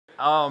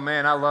Oh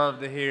man, I love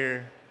to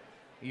hear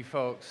you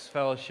folks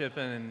fellowshipping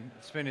and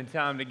spending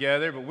time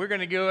together, but we're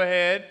going to go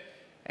ahead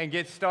and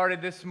get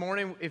started this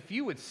morning. If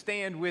you would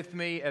stand with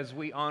me as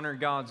we honor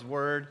God's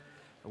Word,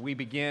 we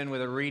begin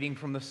with a reading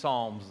from the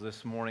Psalms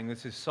this morning.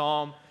 This is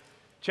Psalm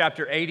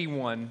chapter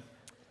 81.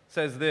 It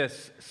says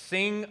this: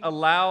 "Sing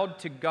aloud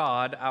to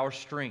God our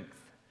strength.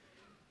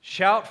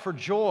 Shout for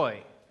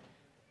joy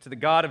to the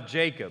God of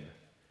Jacob.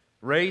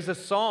 Raise a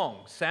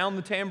song, sound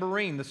the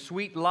tambourine, the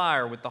sweet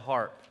lyre with the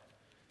harp.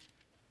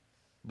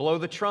 Blow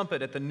the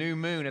trumpet at the new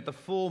moon, at the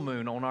full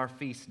moon on our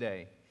feast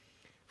day.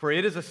 For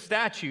it is a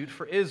statute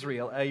for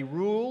Israel, a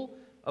rule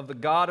of the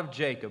God of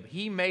Jacob.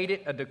 He made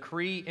it a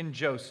decree in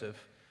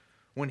Joseph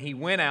when he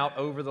went out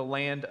over the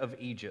land of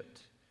Egypt.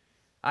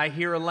 I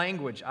hear a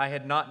language I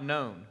had not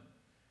known.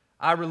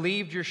 I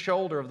relieved your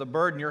shoulder of the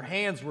burden. Your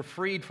hands were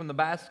freed from the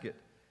basket.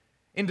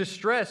 In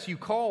distress you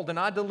called, and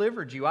I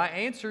delivered you. I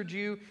answered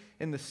you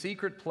in the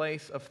secret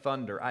place of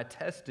thunder. I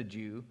tested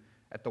you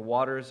at the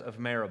waters of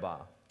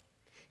Meribah.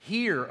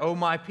 Hear, O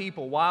my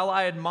people, while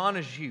I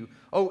admonish you.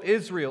 O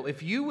Israel,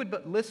 if you would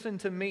but listen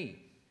to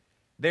me,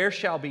 there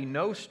shall be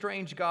no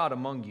strange God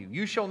among you.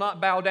 You shall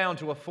not bow down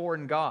to a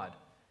foreign god.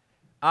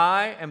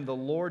 I am the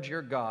Lord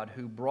your God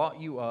who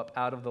brought you up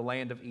out of the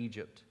land of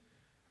Egypt.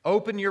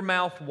 Open your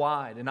mouth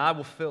wide, and I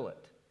will fill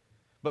it.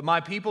 But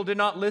my people did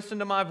not listen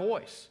to my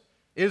voice.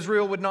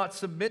 Israel would not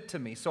submit to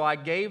me, so I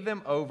gave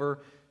them over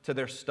to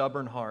their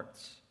stubborn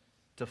hearts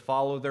to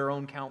follow their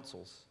own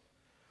counsels.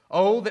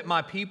 Oh, that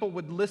my people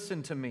would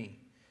listen to me,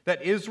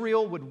 that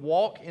Israel would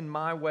walk in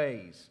my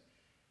ways.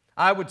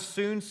 I would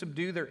soon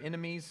subdue their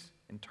enemies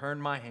and turn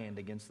my hand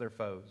against their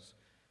foes.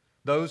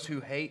 Those who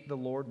hate the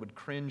Lord would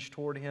cringe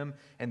toward him,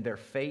 and their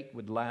fate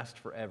would last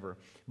forever.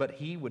 But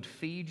he would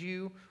feed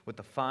you with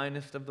the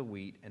finest of the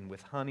wheat, and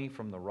with honey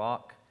from the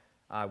rock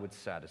I would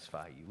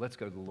satisfy you." Let's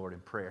go to the Lord in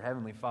prayer.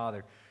 Heavenly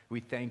Father,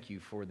 we thank you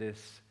for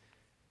this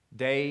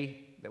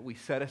day that we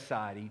set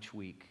aside each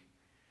week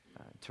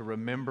to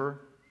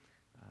remember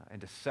and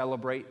to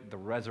celebrate the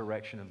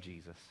resurrection of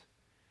Jesus.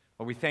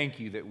 Lord, we thank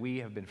you that we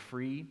have been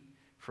freed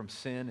from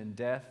sin and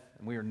death,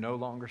 and we are no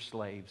longer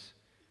slaves.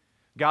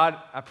 God,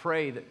 I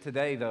pray that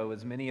today, though,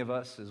 as many of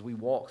us, as we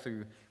walk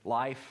through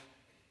life,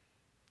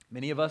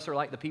 many of us are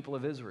like the people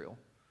of Israel.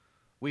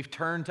 We've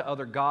turned to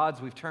other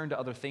gods, we've turned to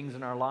other things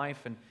in our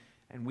life,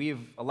 and we have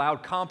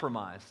allowed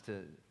compromise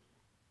to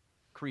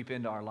creep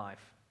into our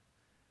life.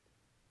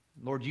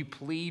 Lord, you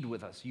plead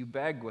with us, you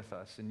beg with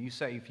us, and you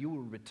say, if you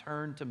will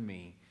return to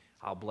me,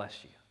 I'll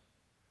bless you.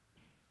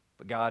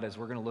 But God, as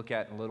we're going to look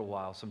at in a little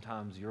while,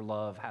 sometimes your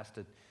love has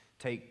to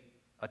take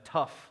a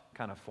tough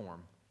kind of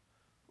form,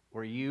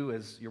 where you,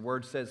 as your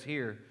word says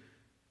here,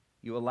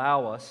 you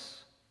allow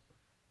us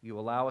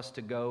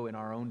to go in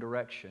our own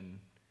direction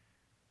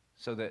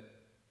so that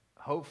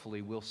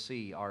hopefully we'll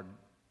see our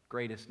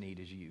greatest need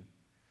is you.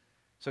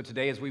 So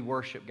today as we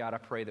worship, God, I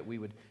pray that we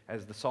would,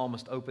 as the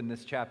psalmist opened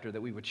this chapter, that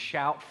we would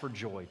shout for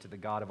joy to the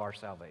God of our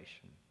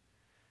salvation.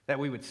 That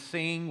we would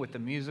sing with the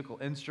musical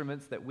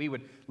instruments, that we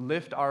would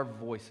lift our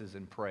voices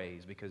in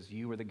praise because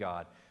you are the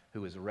God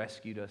who has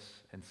rescued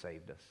us and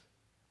saved us.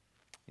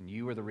 And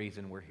you are the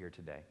reason we're here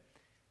today.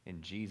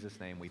 In Jesus'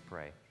 name we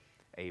pray.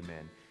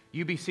 Amen.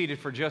 You be seated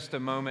for just a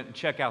moment and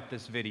check out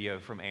this video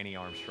from Annie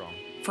Armstrong.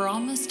 For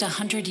almost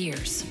 100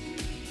 years,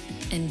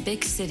 in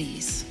big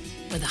cities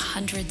with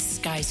 100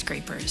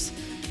 skyscrapers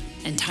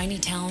and tiny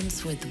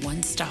towns with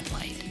one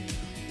stoplight,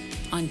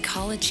 on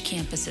college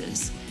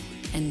campuses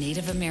and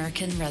Native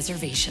American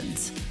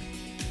reservations,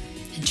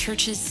 in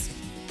churches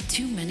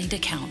too many to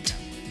count,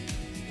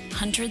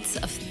 hundreds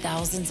of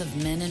thousands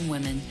of men and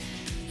women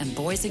and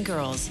boys and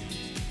girls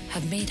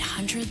have made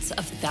hundreds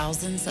of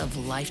thousands of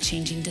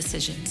life-changing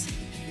decisions.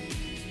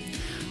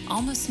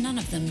 Almost none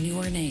of them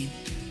knew her name,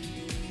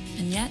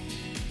 and yet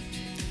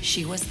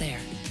she was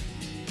there.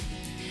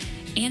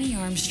 Annie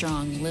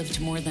Armstrong lived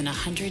more than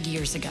 100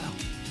 years ago.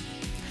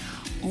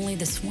 Only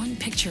this one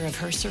picture of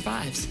her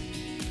survives.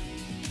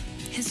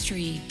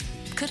 History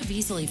could have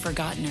easily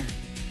forgotten her.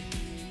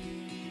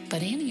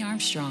 But Annie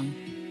Armstrong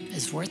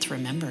is worth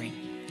remembering.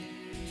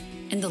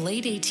 In the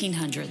late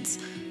 1800s,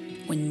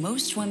 when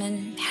most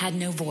women had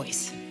no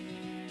voice,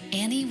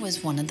 Annie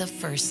was one of the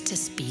first to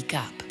speak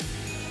up.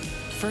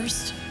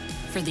 First,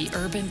 for the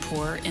urban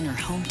poor in her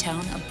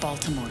hometown of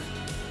Baltimore,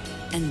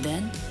 and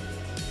then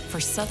for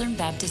Southern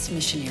Baptist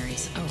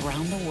missionaries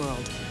around the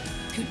world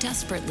who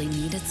desperately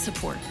needed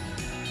support.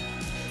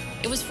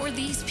 It was for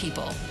these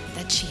people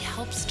that she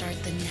helped start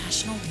the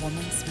National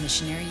Women's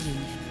Missionary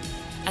Union.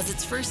 As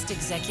its first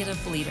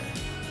executive leader,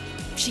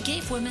 she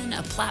gave women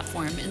a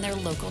platform in their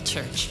local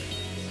church,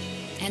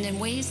 and in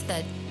ways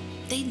that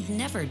they'd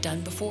never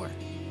done before.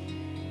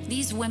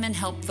 These women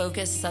helped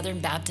focus Southern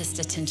Baptist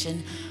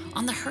attention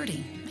on the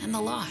hurting and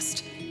the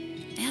lost,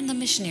 and the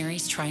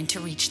missionaries trying to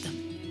reach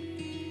them.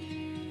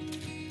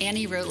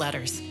 Annie wrote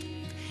letters,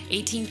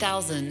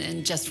 18,000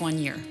 in just 1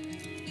 year,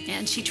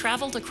 and she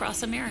traveled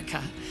across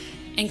America,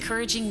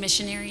 encouraging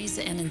missionaries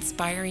and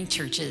inspiring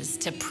churches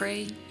to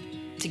pray,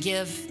 to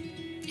give,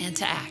 and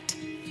to act.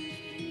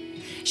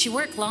 She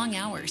worked long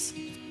hours,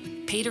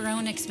 paid her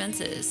own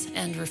expenses,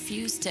 and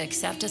refused to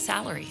accept a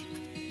salary.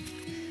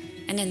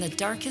 And in the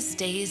darkest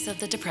days of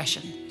the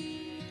Depression,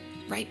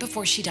 right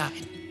before she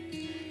died,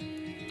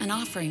 an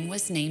offering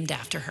was named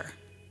after her.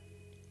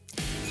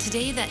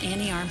 Today, the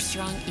Annie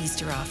Armstrong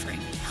Easter Offering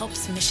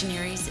helps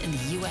missionaries in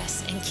the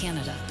U.S. and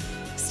Canada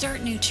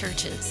start new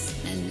churches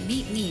and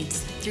meet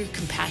needs through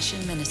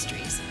Compassion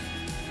Ministries.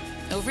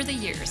 Over the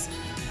years,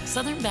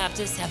 Southern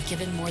Baptists have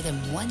given more than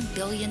 $1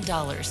 billion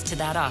to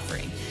that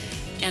offering,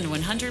 and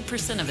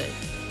 100% of it,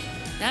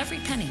 every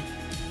penny,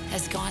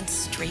 has gone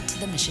straight to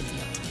the mission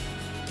field.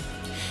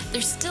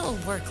 There's still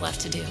work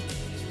left to do.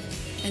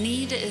 The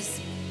need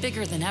is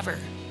bigger than ever,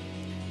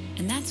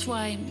 and that's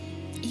why,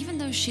 even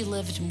though she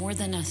lived more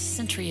than a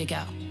century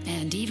ago,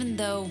 and even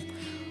though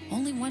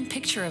only one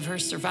picture of her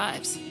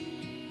survives,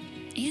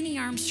 Annie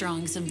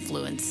Armstrong's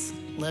influence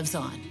lives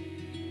on.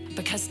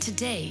 Because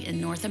today in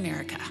North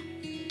America,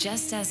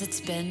 just as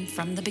it's been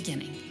from the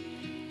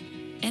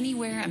beginning,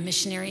 anywhere a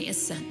missionary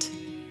is sent,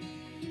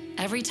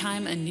 every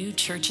time a new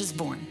church is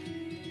born,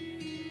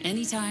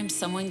 anytime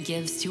someone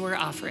gives to her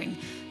offering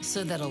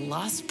so that a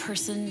lost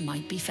person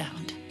might be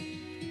found,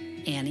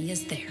 Annie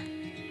is there.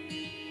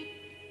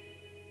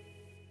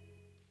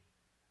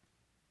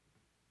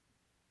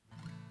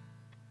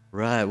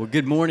 Right. Well,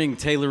 good morning,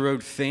 Taylor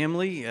Road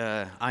family.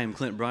 I am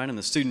Clint Bryan. I'm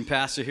the student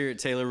pastor here at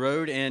Taylor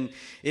Road, and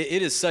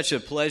it is such a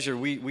pleasure.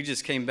 We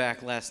just came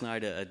back last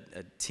night. A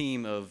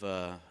team of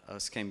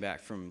us came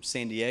back from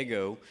San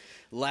Diego.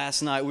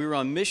 Last night, we were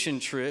on mission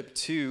trip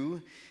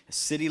to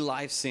City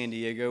Life San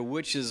Diego,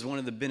 which is one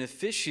of the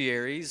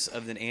beneficiaries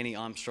of the Annie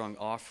Armstrong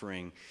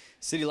offering.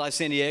 City Life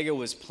San Diego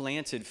was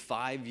planted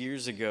 5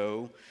 years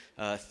ago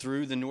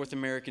through the North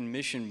American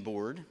Mission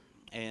Board.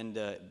 And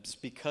it's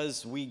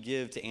because we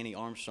give to Annie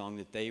Armstrong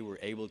that they were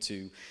able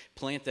to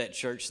plant that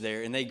church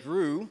there. And they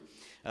grew.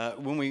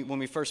 When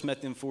we first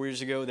met them 4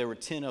 years ago, there were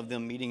 10 of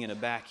them meeting in a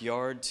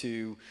backyard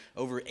to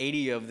over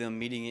 80 of them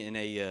meeting in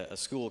a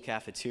school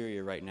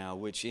cafeteria right now,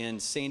 which in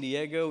San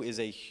Diego is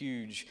a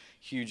huge,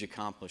 huge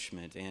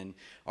accomplishment. And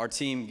our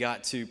team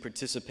got to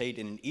participate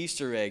in an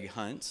Easter egg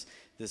hunt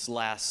this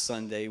last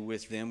Sunday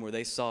with them, where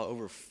they saw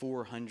over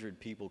 400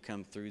 people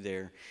come through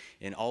there.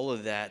 And all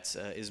of that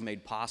is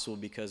made possible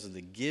because of the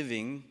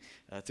giving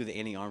through the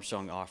Annie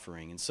Armstrong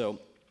offering. And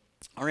so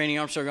our Annie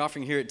Armstrong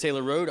offering here at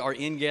Taylor Road, our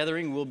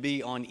in-gathering will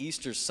be on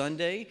Easter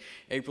Sunday,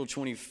 April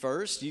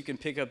 21st. You can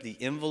pick up the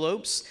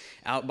envelopes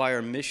out by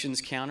our missions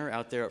counter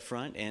out there up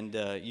front, and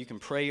you can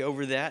pray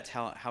over that,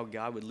 how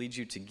God would lead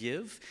you to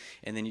give.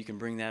 And then you can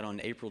bring that on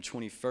April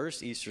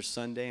 21st, Easter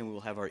Sunday, and we'll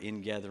have our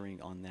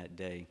in-gathering on that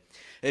day.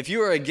 If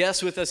you are a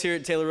guest with us here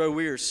at Taylor Road,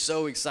 we are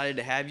so excited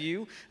to have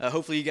you.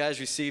 Hopefully you guys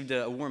received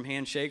a warm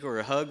handshake or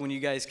a hug when you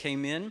guys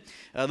came in.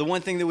 The one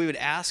thing that we would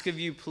ask of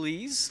you,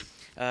 please,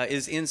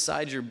 is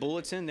inside your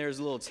bulletin. There's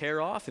a little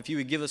tear off. If you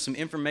would give us some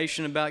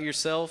information about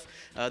yourself,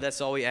 that's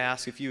all we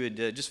ask. If you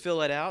would just fill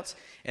that out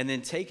and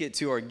then take it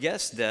to our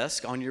guest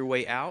desk on your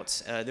way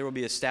out. There will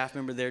be a staff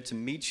member there to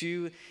meet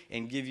you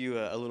and give you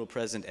a little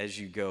present as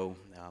you go.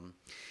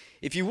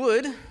 If you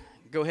would,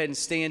 go ahead and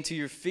stand to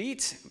your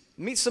feet.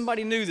 Meet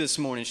somebody new this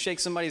morning. Shake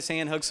somebody's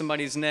hand, hug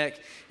somebody's neck,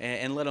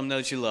 and let them know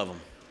that you love them.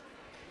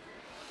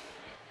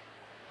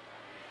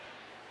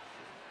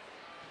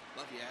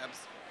 Love you, Abs.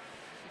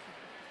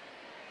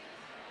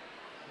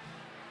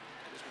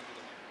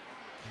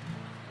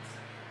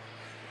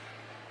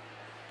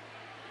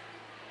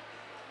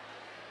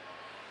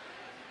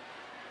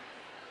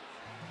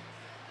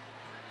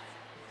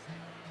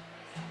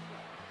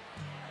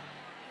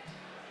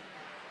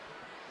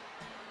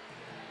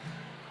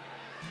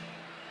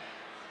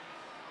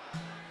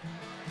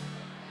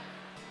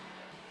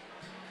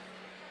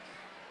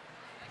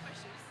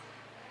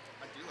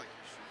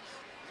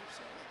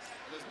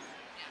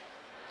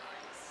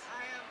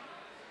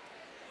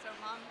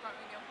 Mom brought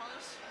me nail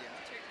polish. Yeah.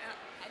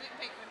 I didn't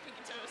paint my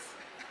pinky toes,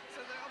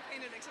 so they're all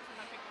painted except for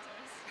my pinky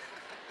toes.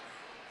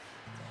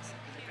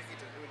 Your pinky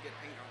toe would get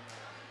paint on.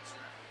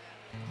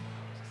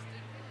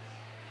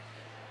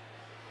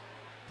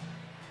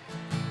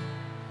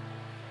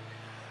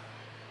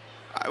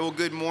 All right, well,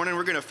 good morning.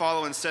 We're going to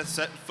follow in Seth's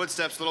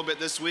footsteps a little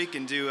bit this week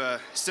and do a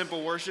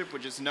simple worship,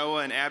 which is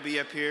Noah and Abby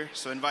up here.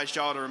 So I invite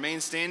y'all to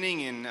remain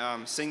standing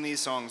and sing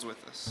these songs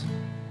with us.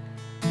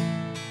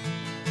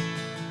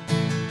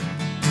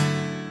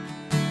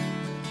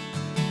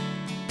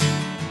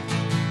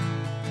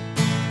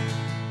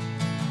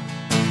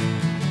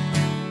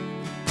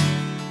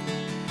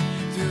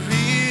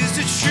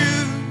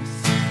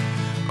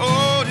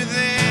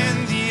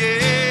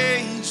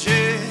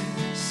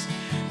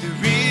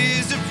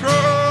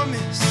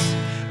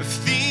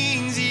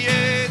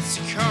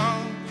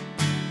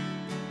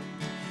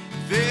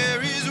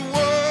 There is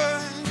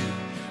one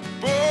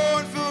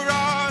born for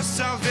our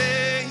salvation.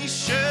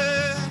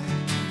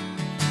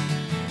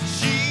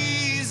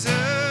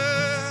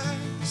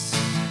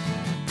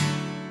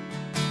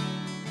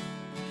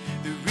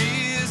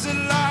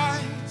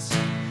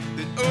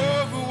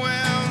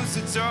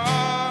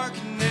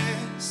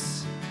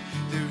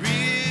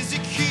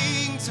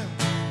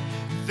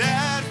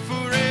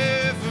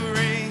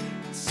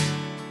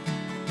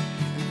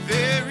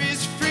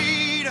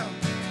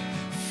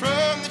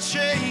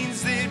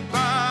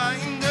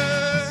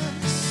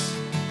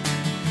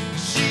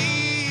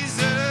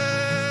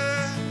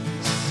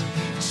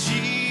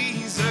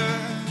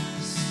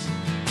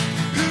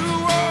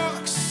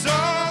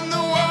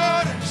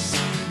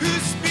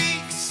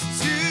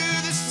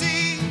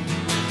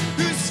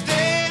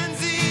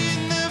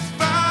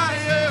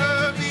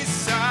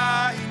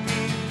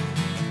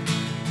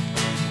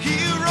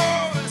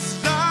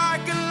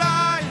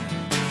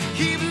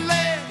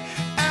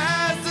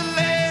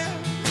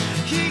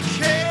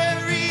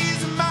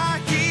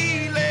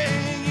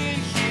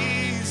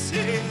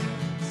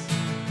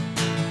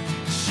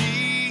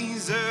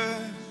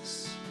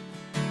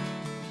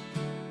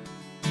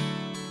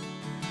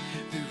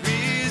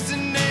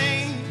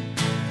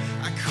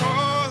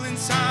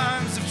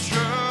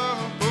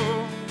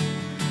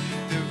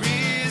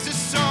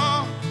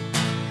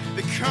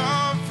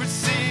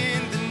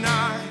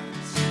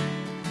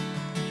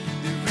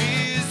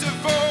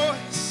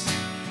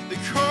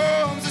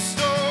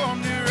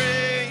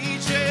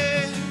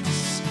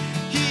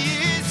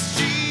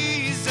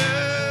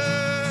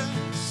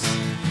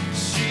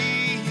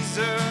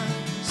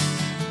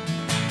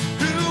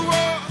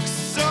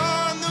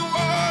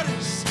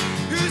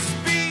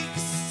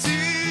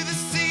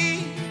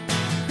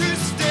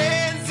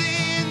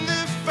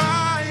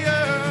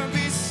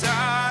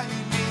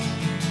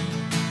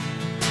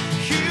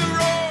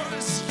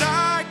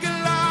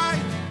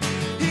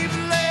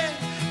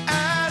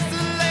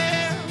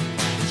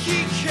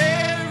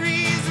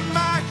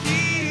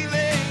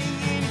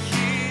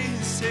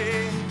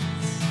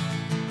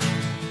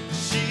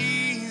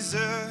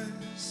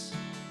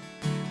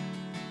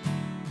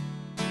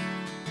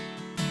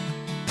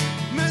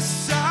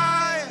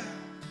 Messiah,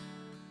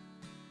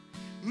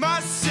 my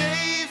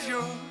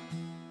Savior.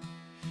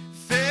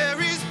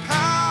 There is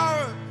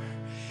power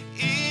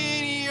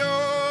in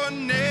your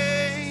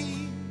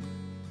name.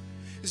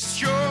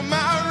 'Cause you're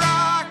my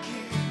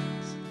rocket,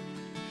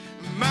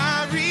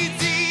 my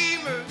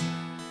Redeemer.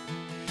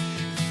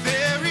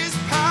 There is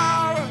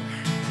power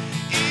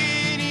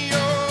in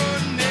your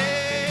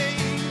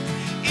name,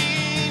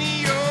 in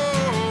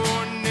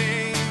your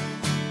name.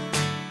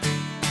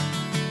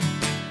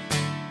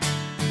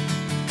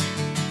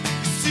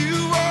 'Cause you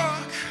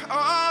walk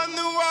on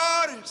the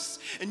waters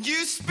and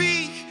you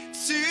speak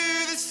to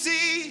the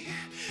sea.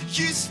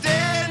 You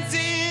stand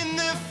in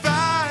the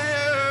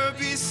fire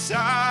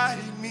beside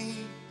me.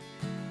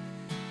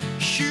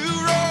 You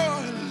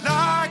roar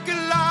like a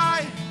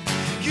lion.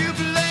 You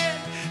bled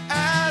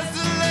as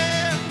a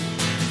lamb.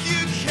 You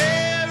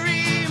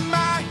carry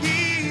my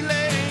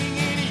healing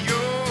in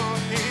your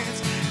hands.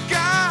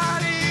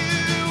 God,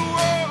 you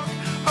walk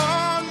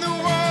on the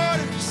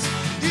waters.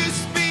 You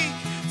speak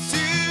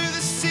to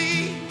the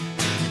sea.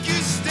 You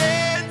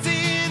stand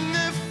in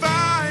the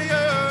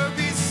fire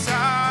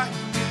beside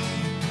me.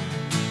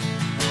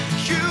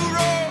 You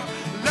roar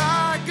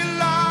like a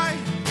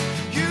lion.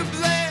 You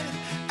bled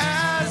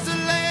as a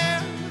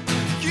lamb.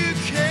 You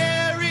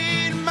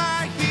carried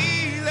my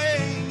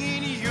healing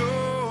in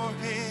your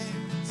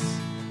hands.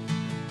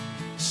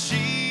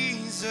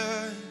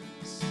 Jesus,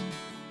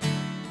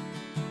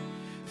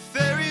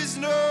 there is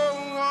no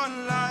one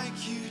like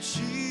you,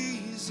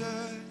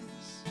 Jesus.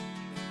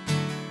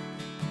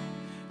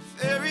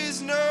 There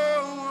is no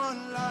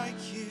one like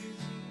you,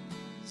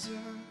 Jesus.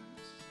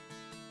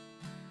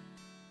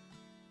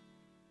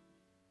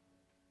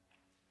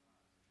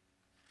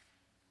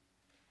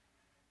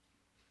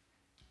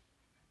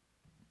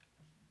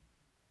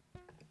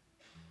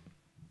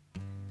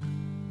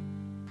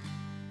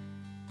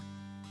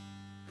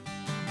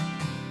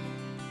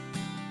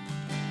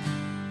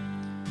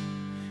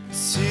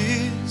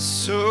 Tis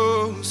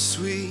so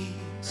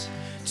sweet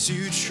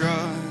to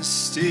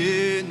trust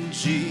in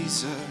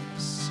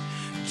Jesus,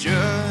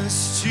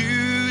 just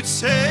to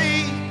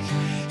take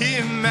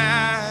him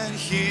at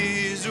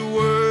his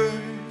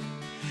word,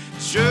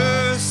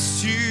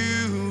 just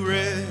to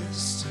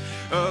rest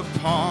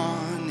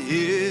upon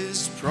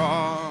his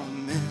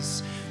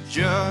promise,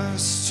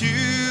 just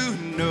to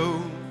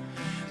know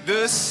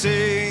the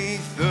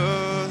saith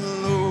the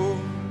Lord.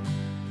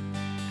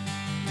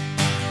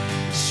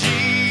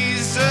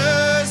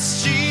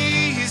 Jesus,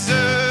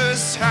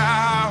 Jesus,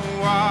 how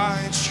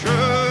I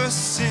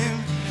trust him,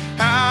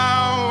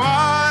 how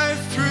I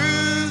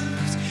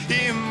proved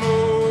him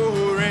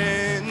more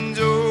and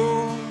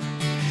more.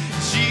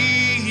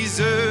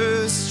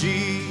 Jesus,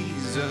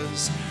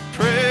 Jesus,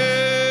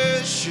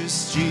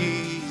 precious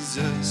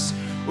Jesus,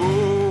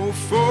 oh,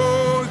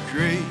 for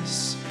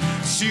grace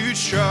to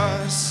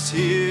trust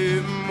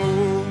him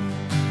more.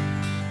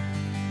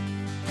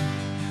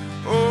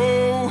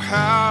 Oh,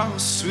 how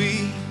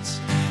sweet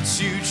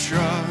to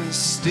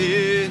trust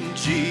in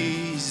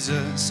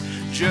Jesus,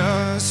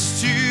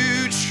 just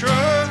to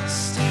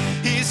trust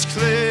his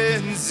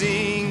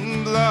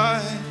cleansing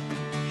blood,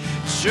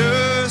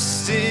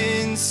 just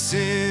in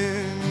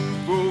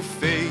simple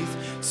faith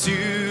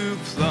to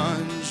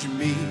plunge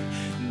me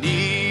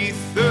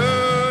 'neath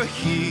the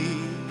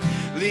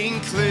healing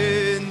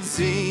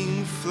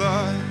cleansing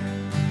flood.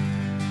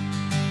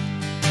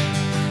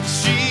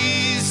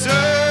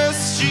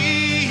 Jesus,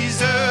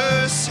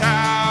 Jesus,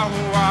 how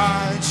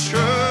I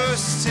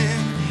trust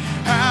him,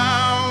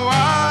 how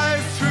I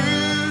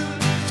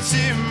proved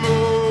him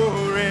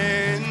more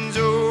and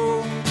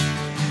more.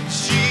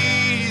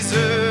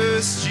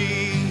 Jesus,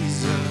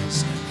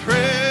 Jesus,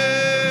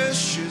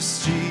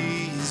 precious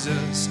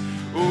Jesus,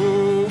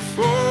 oh,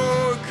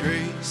 for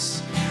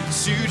grace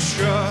to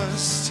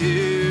trust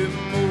him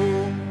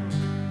more.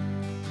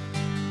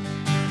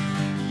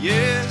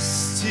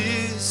 Yes,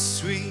 'tis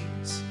sweet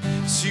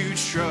to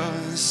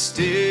trust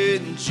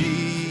in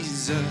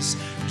Jesus,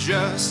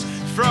 just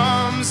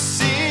from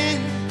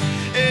sin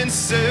and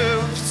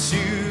self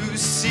to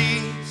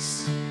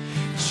cease,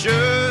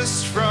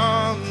 just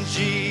from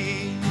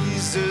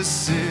Jesus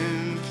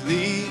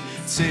simply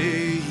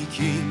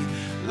taking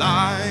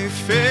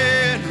life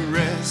and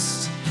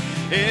rest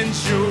and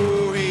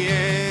joy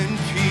and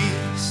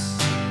peace.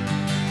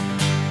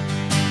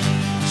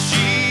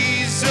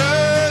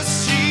 Jesus,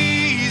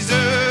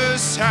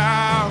 Jesus,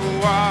 how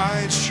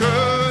I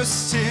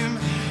trust him,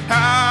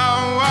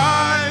 how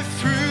I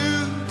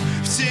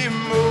proved him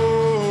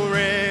more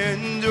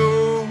and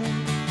more.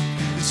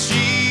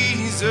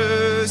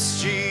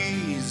 Jesus,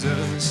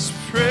 Jesus,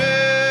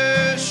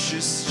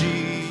 precious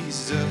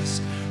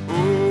Jesus,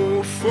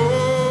 oh,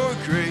 for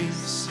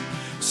grace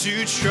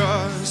to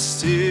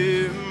trust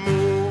him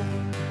more.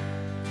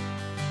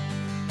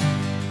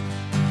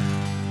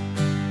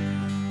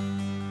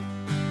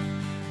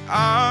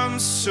 I'm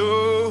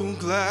so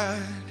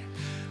glad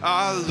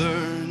I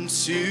learned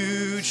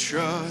to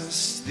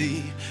trust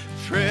thee,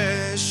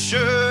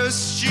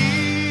 precious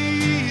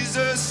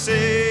Jesus,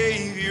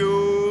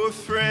 Savior,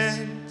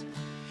 friend.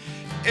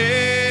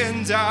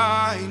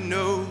 I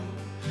know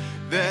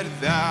that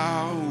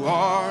thou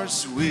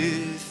art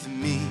with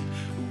me,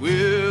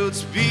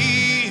 wilt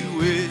be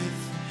with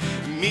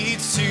me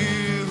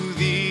to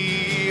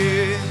the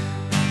end.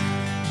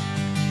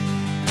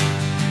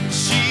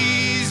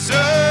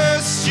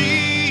 Jesus,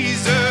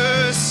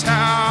 Jesus,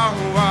 how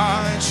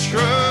I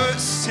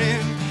trust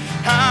him,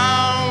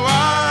 how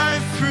I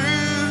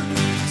proved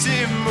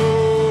him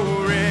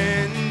more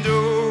and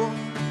more.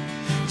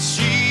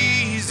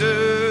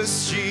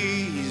 Jesus,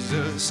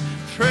 Jesus,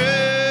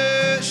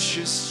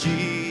 precious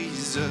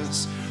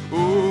Jesus,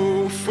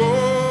 oh,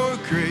 for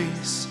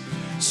grace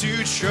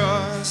to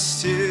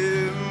trust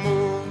him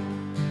more.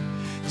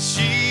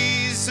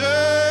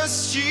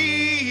 Jesus,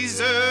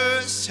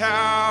 Jesus,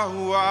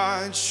 how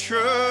I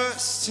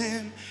trust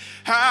him,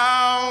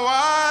 how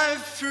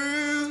I've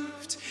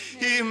proved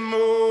him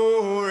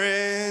more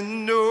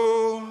and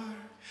more.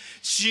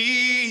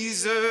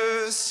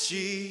 Jesus,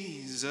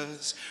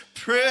 Jesus,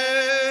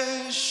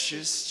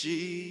 precious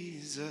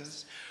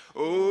Jesus,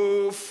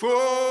 oh,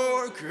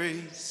 for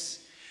grace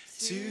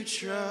to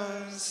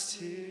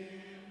trust him.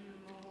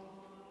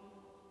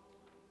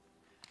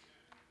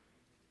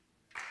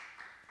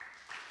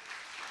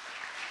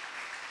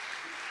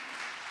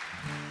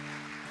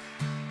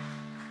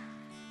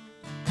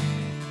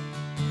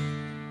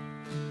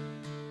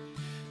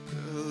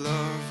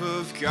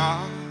 Of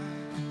God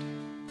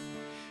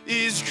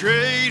is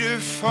greater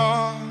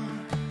far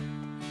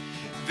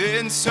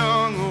than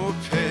tongue or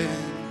pen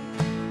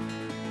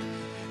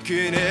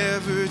can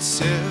ever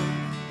tell.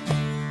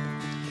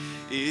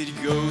 It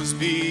goes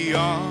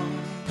beyond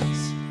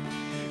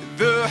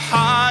the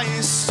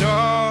highest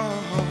star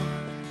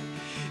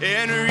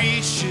and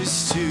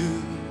reaches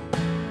to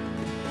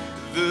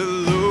the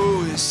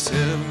lowest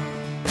hell.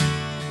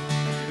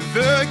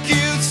 The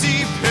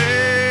guilty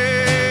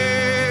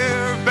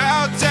pair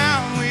bowed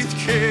down with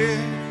care.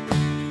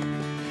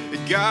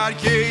 God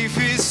gave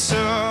his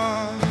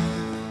son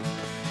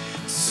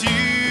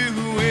to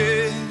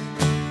win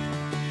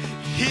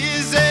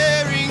his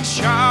erring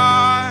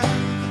child.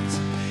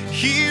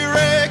 He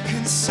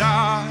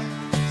reconciled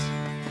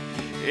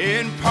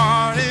and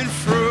parted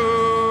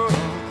from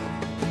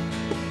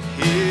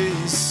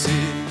his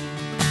sin.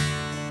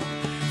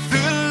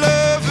 The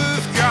love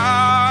of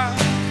God,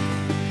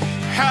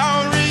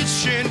 how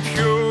rich and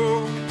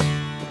pure,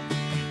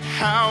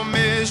 how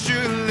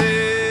measureless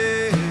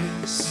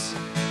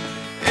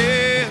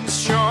and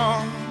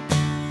strong,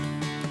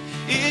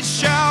 it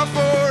shall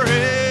forevermore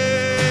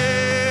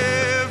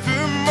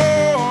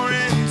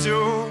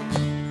endure.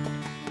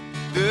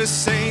 The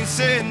saints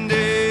and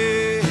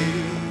angels'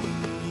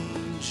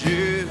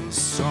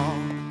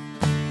 song.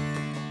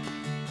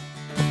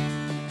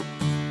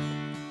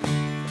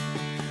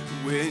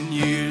 When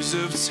years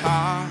of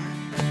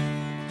time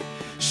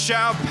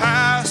shall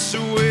pass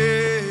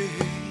away,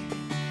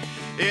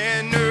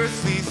 and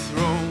earthly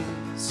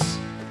thrones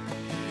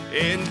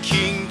and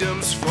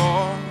kingdoms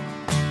fall,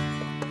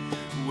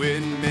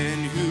 when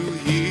men who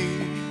hear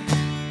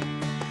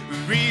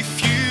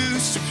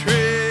refuse to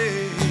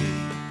pray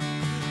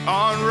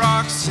on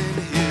rocks and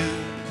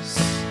hills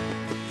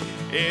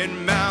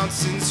and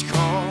mountains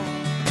call,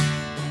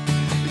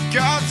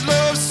 God's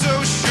love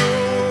so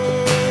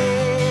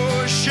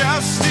sure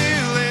shall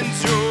still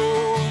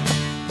endure,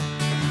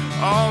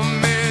 all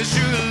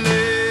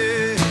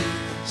measureless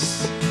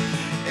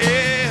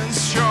and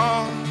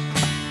strong,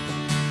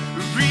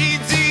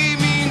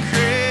 redeeming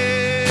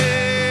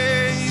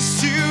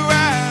grace to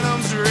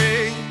Adam's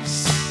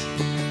race,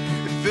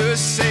 the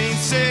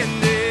saints and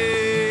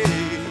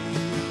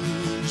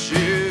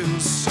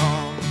angels'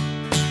 song.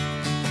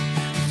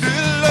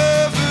 The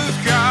love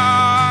of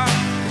God,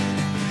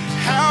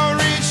 how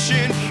rich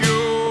and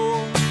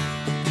pure,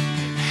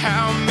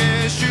 how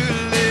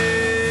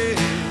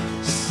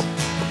measureless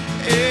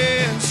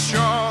and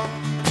strong,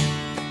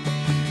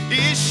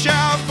 it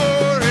shall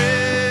forevermore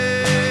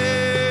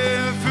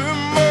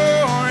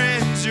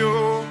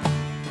endure.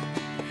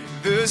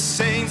 The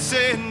saints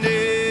and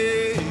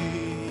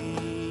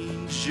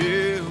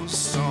angels'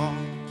 song.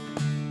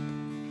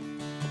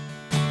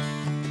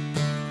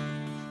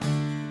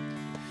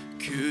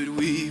 Could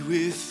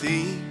we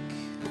think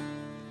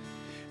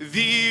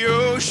the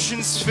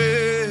oceans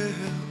fell,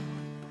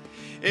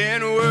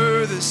 and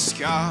were the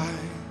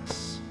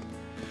skies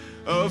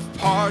of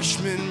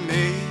parchment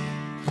made,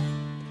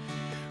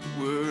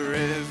 were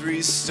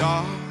every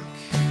stalk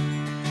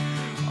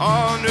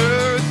on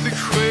earth a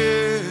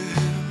quill,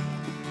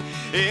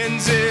 and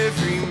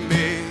every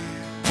man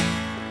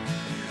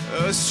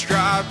a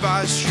scribe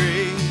by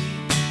trade,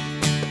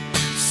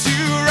 to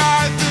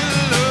write the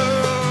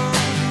love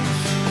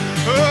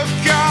of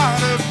God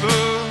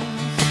above,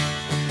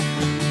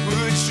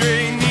 would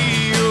drain the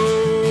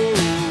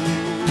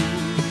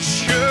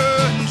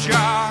ocean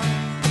dry,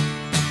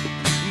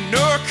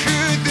 nor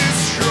could this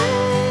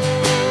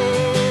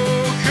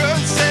scroll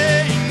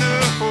contain the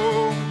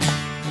whole,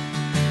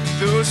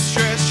 though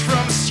stretched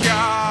from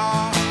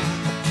sky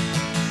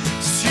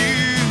to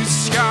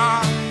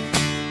sky.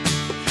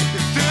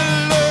 The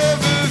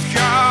love of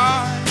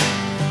God,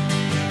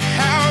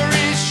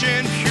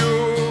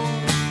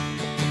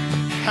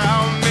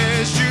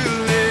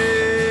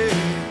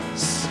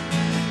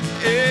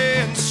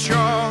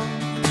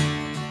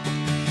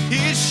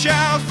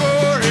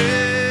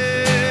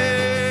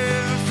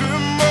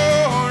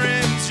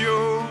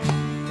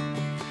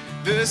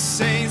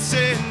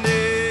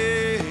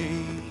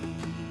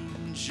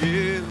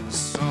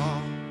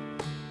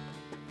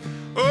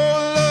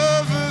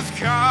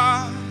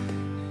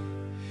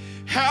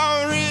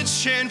 how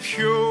rich and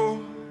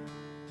pure,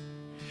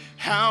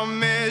 how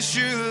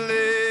measureless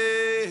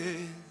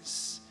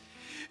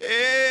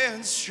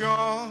and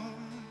strong.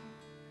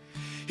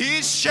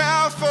 It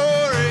shall forevermore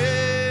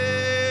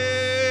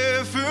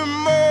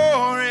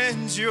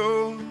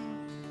endure.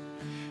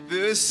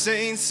 The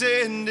saints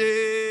and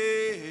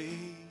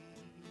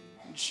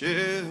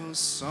angels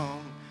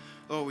song.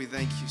 Lord, we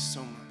thank you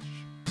so much.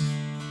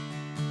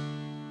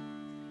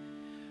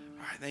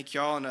 All right, thank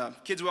y'all. And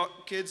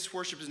kids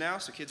worship is now,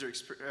 so kids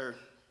are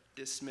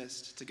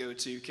dismissed to go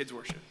to kids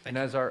worship. And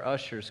as our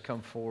ushers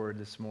come forward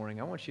this morning,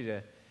 I want you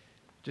to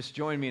just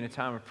join me in a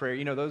time of prayer.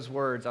 You know, those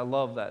words, I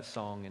love that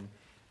song. And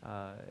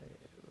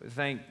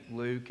thank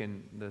Luke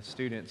and the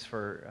students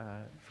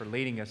for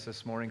leading us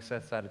this morning.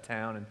 Seth's out of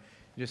town, and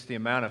just the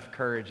amount of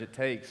courage it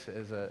takes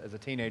as a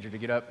teenager to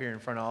get up here in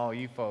front of all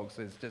you folks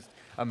is just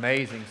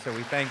amazing. So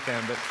we thank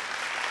them. But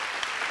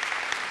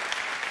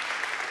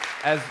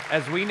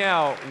as we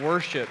now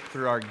worship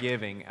through our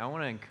giving, I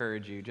want to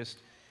encourage you, just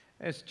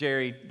as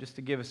Jerry, just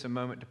to give us a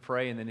moment to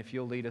pray, and then if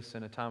you'll lead us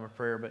in a time of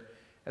prayer. But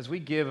as we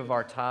give of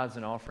our tithes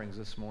and offerings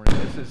this morning,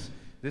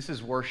 this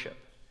is worship.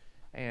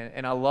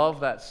 And I love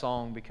that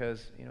song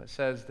because, you know, it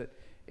says that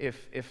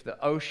if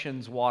the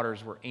ocean's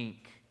waters were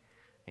ink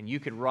and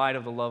you could write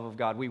of the love of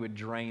God, we would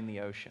drain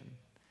the ocean.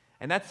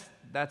 And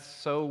that's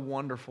so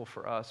wonderful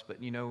for us.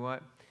 But you know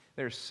what?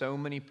 There's so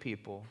many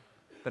people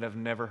that have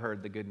never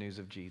heard the good news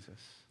of Jesus.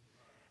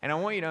 And I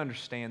want you to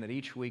understand that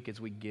each week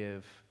as we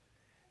give,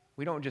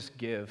 we don't just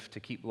give to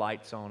keep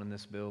lights on in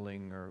this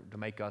building or to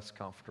make us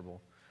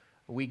comfortable.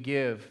 We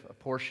give, a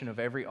portion of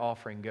every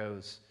offering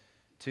goes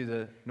to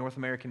the North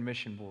American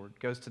Mission Board,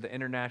 goes to the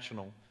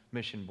International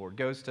Mission Board,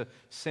 goes to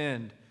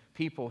send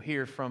people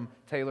here from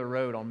Taylor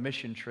Road on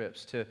mission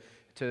trips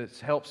to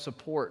help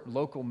support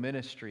local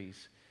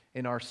ministries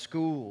in our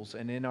schools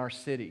and in our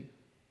city.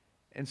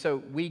 And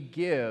so we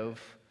give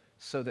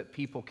so that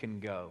people can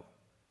go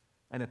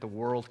and that the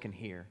world can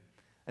hear.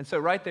 And so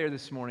right there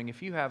this morning,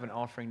 if you have an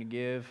offering to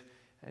give,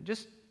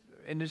 just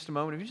in just a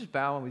moment, if you just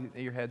bow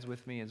your heads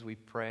with me as we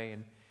pray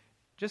and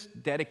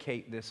just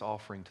dedicate this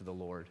offering to the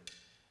Lord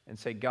and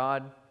say,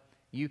 God,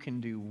 you can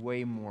do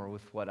way more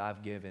with what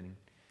I've given.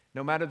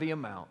 No matter the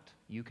amount,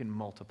 you can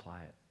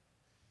multiply it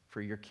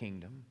for your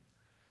kingdom.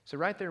 So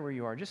right there where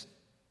you are, just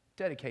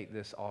dedicate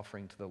this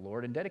offering to the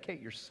Lord and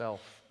dedicate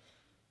yourself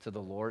to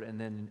the Lord. And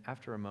then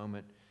after a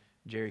moment,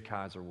 Jerry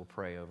Kaiser will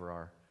pray over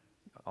our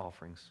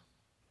offerings.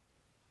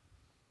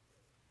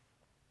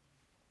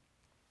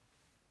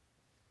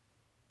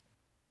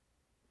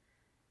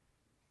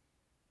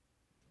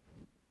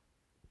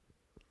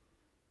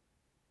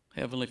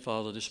 Heavenly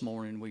Father, this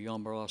morning we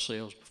humble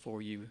ourselves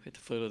before you at the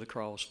foot of the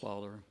cross,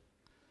 Father.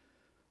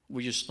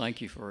 We just thank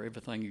you for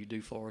everything you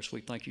do for us.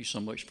 We thank you so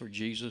much for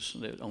Jesus,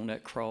 that on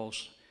that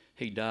cross,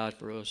 he died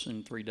for us, and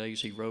in 3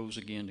 days he rose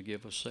again to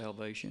give us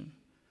salvation.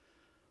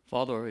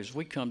 Father, as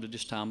we come to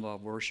this time of our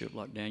worship,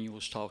 like Daniel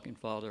was talking,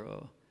 Father,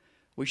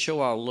 we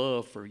show our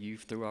love for you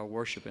through our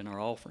worship and our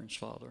offerings,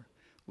 Father.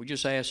 We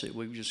just ask that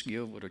we would just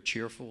give with a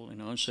cheerful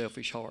and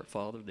unselfish heart,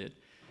 Father, that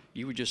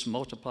you would just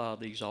multiply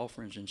these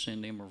offerings and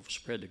send them or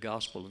spread the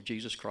gospel of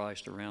Jesus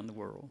Christ around the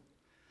world.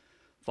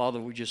 Father,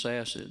 we just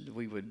ask that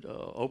we would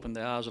open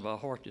the eyes of our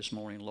heart this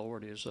morning,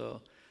 Lord, as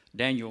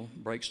Daniel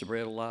breaks the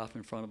bread of life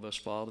in front of us,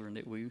 Father, and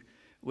that we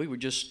would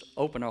just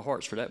open our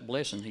hearts for that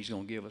blessing he's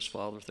going to give us,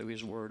 Father, through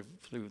his word,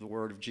 through the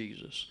word of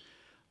Jesus.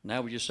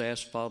 Now we just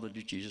ask, Father,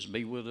 that you just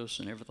be with us,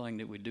 and everything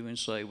that we do and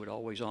say would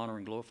always honor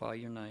and glorify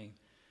your name.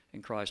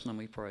 In Christ's name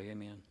we pray,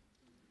 amen.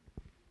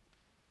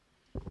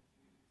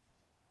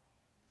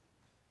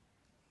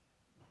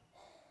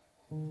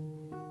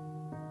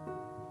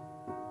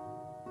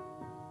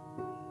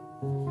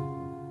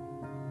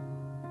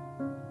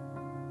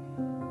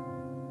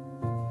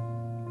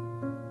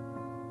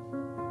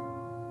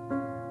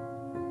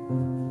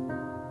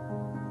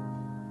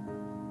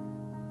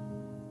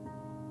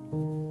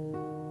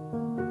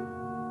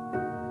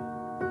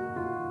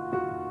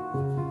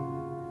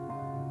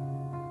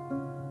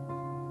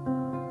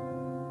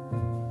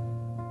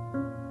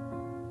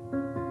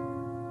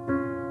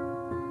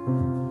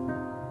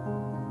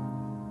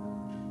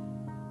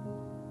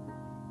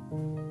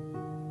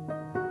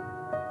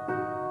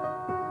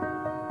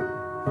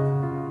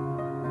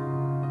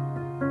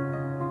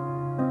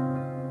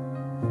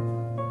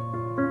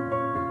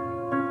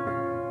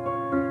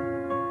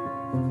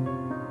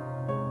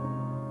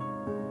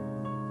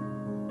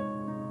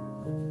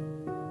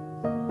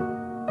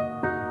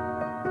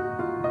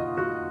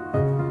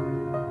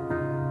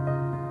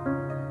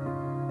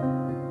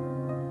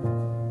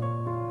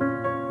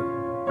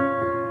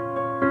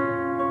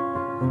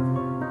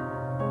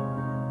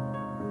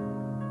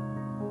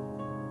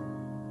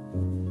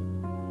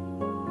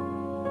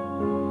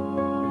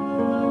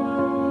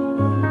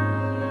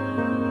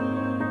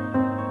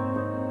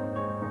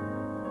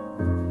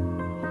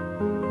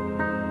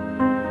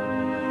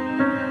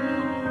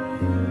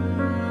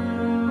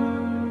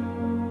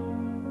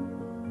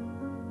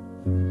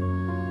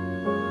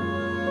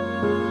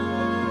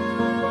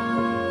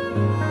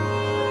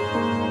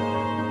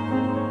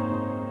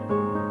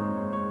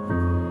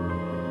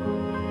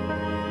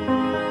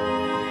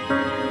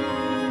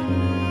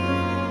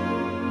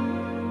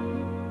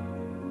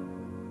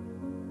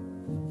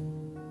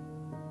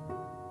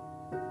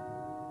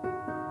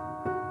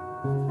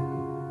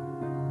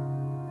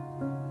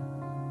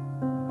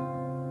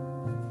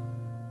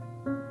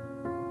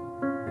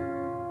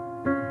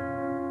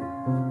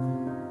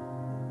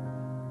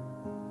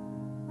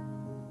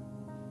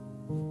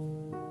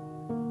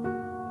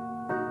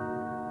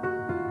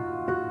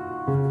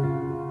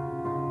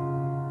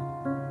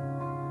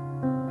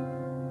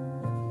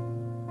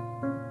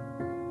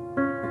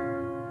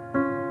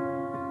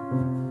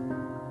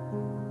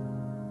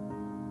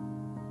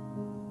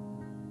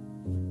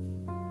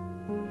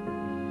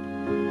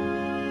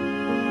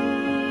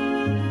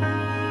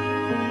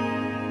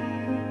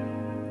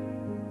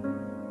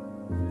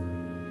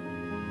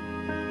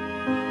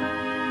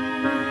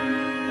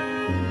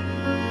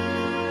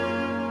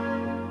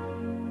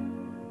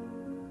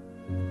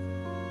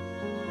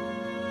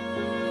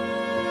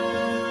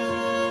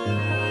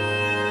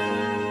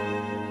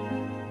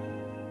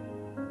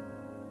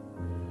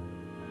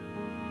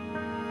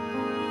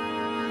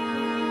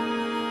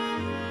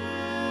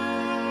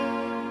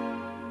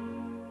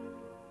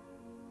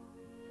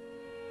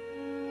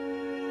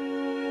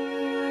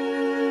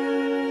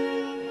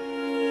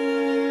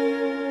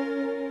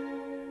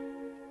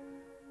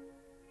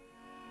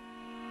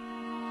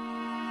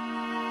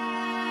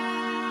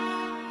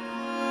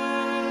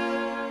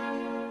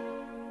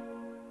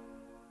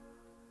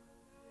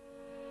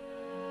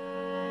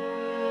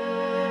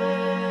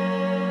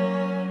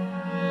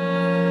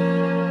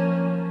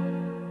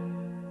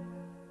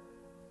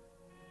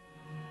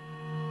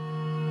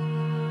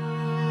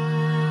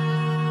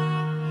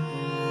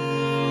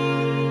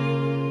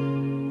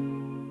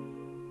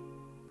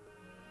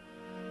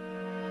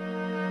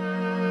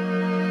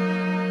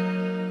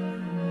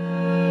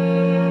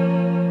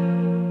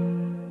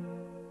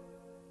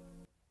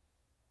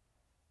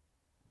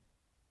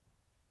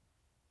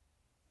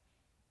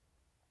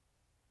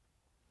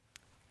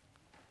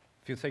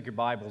 If you'll take your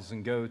Bibles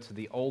and go to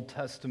the Old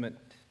Testament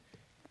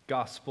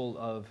Gospel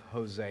of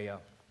Hosea.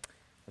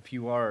 If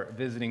you are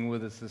visiting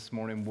with us this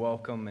morning,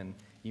 welcome, and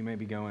you may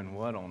be going,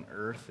 what on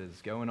earth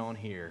is going on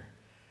here?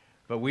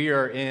 But we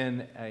are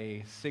in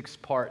a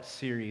 6-part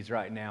series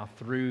right now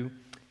through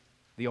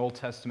the Old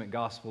Testament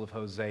Gospel of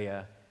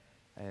Hosea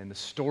and the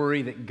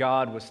story that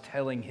God was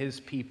telling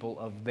his people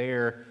of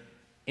their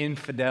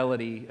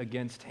infidelity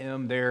against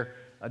him, their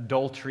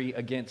adultery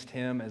against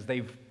him. As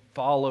they've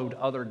followed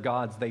other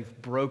gods,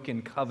 they've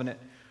broken covenant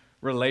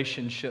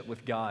relationship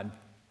with God.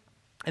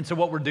 And so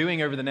what we're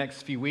doing over the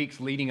next few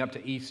weeks leading up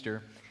to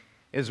Easter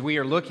is we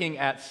are looking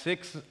at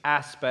 6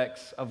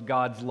 aspects of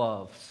God's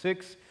love,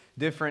 6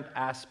 different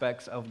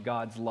aspects of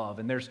God's love.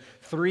 And there's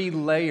 3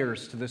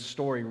 layers to this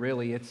story,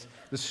 really. It's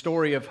the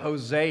story of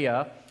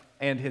Hosea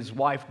and his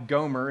wife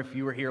Gomer. If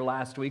you were here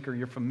last week or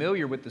you're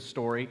familiar with the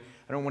story,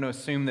 I don't want to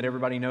assume that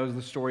everybody knows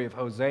the story of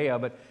Hosea,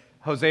 but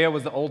Hosea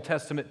was the Old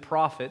Testament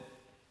prophet.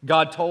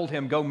 God told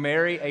him, go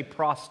marry a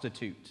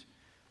prostitute.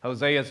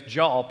 Hosea's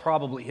jaw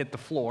probably hit the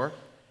floor.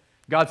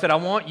 God said, I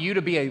want you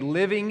to be a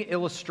living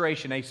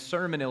illustration, a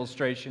sermon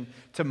illustration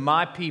to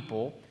my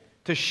people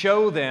to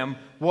show them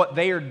what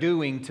they are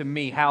doing to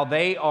me, how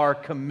they are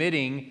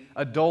committing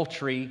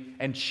adultery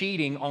and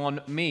cheating on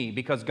me.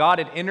 Because God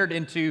had entered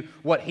into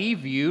what he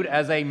viewed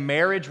as a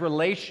marriage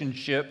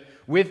relationship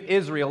with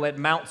Israel at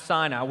Mount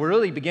Sinai. We're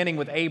really beginning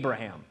with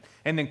Abraham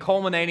and then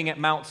culminating at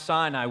Mount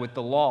Sinai with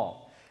the law.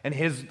 And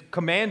his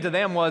command to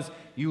them was,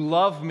 you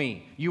love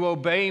me, you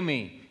obey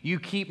me, you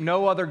keep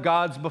no other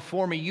gods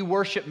before me, you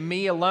worship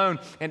me alone,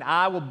 and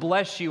I will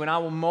bless you, and I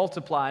will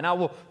multiply, and I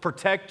will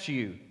protect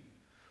you.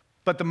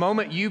 But the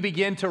moment you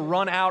begin to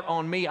run out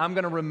on me, I'm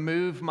going to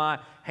remove my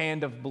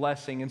hand of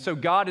blessing. And so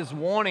God is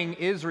wanting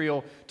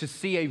Israel to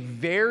see a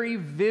very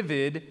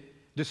vivid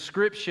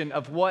description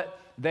of what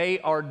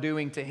they are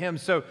doing to him.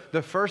 So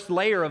the first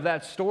layer of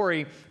that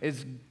story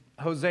is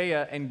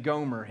Hosea and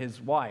Gomer, his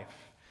wife.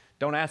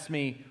 Don't ask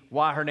me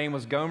why her name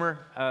was Gomer.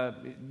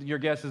 Your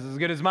guess is as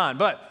good as mine.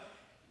 But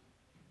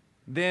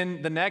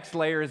then the next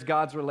layer is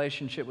God's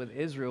relationship with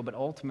Israel, but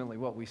ultimately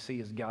what we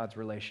see is God's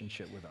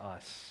relationship with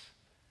us.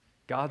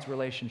 God's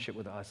relationship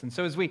with us. And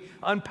so as we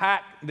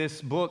unpack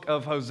this book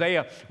of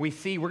Hosea, we're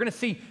going to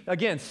see,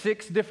 again,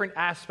 6 different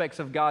aspects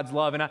of God's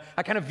love. And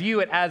I kind of view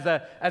it as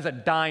a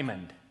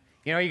diamond.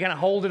 You know, you kind of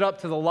hold it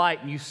up to the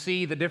light and you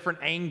see the different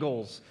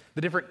angles,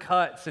 the different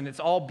cuts, and it's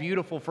all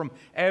beautiful from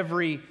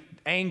every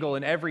angle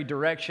in every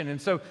direction.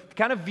 And so to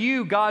kind of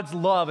view God's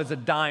love as a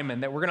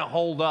diamond that we're going to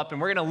hold up, and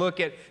we're going to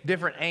look at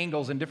different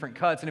angles and different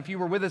cuts. And if you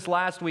were with us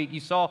last week, you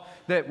saw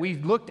that we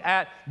looked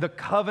at the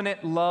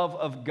covenant love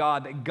of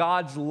God, that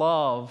God's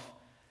love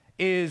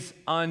is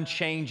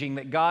unchanging,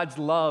 that God's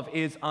love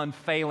is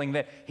unfailing,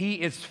 that he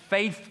is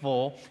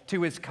faithful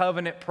to his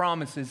covenant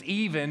promises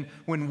even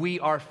when we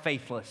are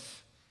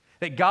faithless.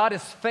 That God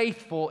is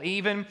faithful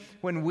even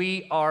when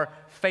we are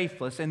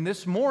faithless. And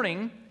this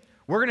morning,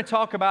 we're going to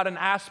talk about an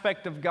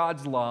aspect of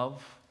God's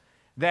love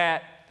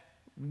that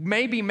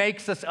maybe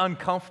makes us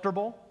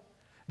uncomfortable,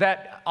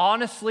 that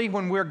honestly,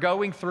 when we're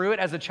going through it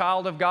as a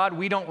child of God,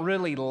 we don't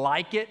really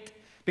like it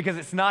because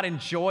it's not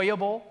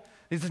enjoyable.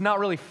 This is not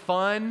really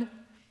fun,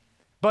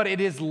 but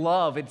it is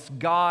love. It's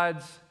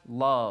God's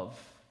love.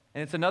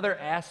 And it's another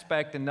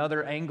aspect,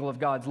 another angle of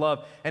God's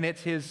love, and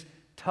it's his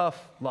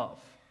tough love.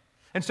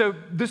 And so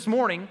this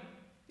morning,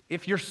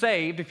 if you're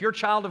saved, if you're a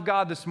child of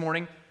God this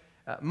morning,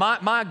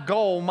 my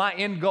goal, my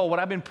end goal, what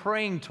I've been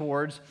praying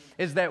towards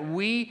is that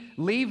we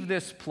leave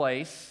this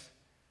place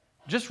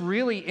just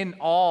really in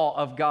awe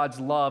of God's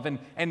love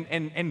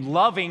and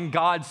loving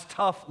God's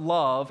tough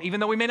love, even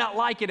though we may not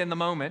like it in the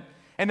moment.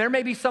 And there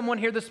may be someone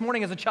here this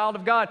morning as a child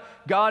of God,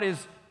 God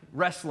is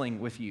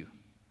wrestling with you.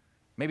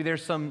 Maybe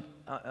there's some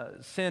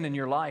sin in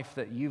your life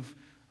that you've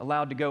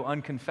allowed to go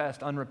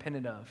unconfessed,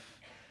 unrepented of.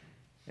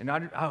 And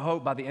I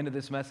hope by the end of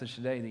this message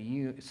today that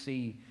you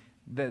see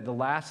that the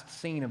last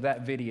scene of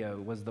that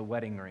video was the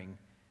wedding ring.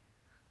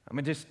 I'm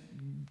going to just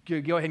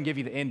go ahead and give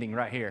you the ending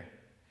right here.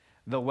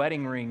 The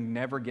wedding ring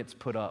never gets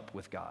put up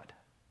with God.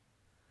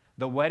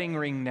 The wedding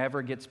ring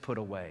never gets put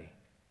away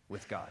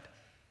with God.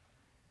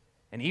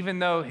 And even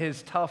though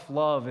his tough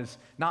love is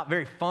not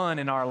very fun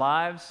in our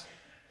lives,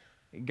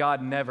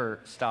 God never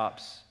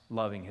stops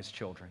loving his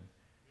children,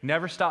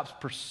 never stops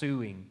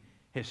pursuing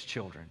his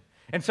children.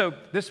 And so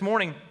this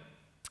morning,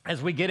 as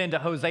we get into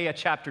Hosea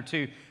chapter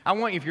 2, I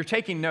want you, if you're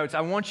taking notes,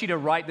 I want you to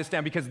write this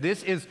down because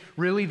this is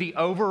really the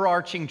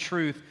overarching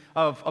truth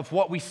of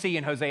what we see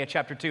in Hosea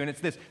chapter 2. And it's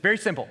this, very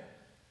simple.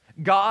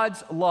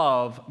 God's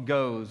love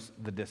goes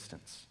the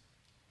distance.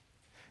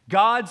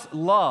 God's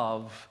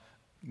love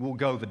will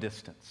go the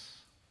distance.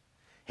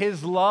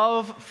 His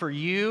love for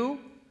you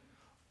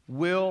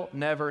will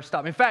never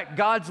stop. In fact,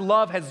 God's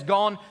love has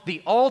gone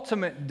the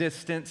ultimate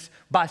distance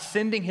by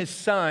sending his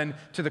son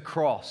to the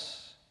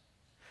cross.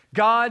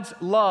 God's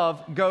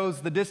love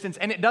goes the distance,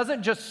 and it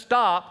doesn't just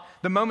stop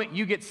the moment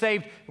you get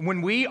saved.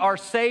 When we are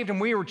saved and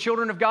we are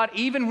children of God,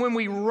 even when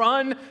we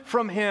run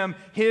from him,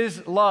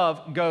 his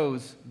love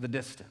goes the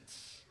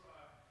distance.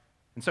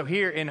 And so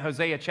here in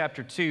Hosea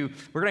chapter 2,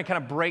 we're going to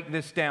kind of break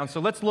this down. So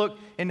let's look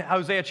in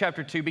Hosea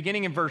chapter 2,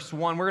 beginning in verse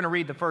 1. We're going to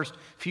read the first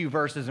few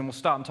verses, and we'll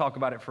stop and talk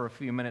about it for a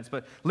few minutes.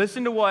 But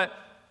listen to what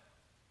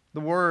the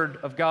word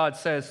of God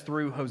says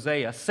through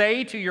Hosea.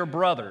 Say to your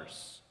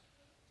brothers,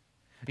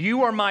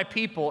 you are my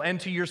people, and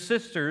to your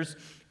sisters,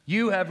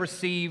 you have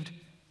received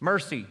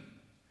mercy.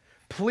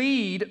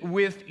 Plead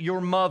with your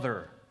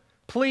mother.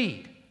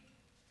 Plead.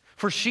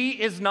 For she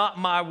is not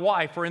my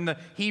wife, or in the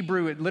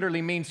Hebrew it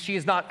literally means she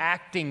is not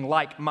acting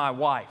like my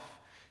wife.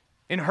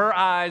 In her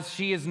eyes,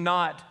 she is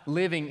not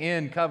living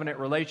in covenant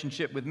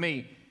relationship with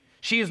me.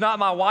 She is not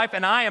my wife,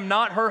 and I am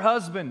not her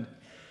husband.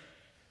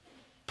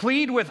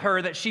 Plead with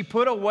her that she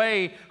put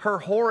away her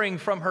whoring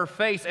from her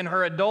face and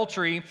her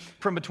adultery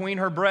from between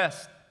her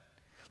breasts,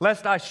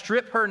 lest I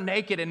strip her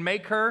naked and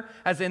make her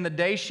as in the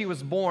day she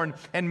was born,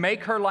 and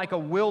make her like a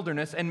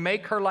wilderness, and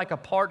make her like a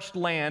parched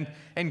land,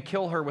 and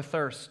kill her with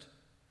thirst.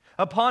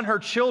 Upon her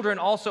children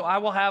also I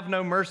will have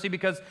no mercy,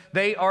 because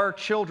they are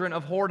children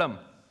of whoredom.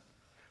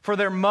 For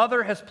their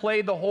mother has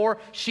played the whore.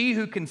 She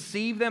who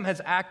conceived them has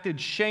acted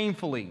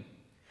shamefully.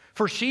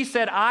 For she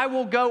said, I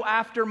will go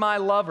after my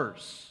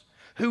lovers,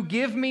 who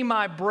give me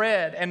my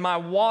bread and my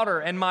water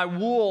and my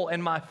wool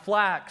and my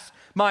flax,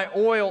 my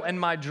oil and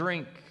my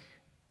drink.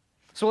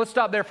 So let's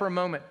stop there for a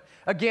moment.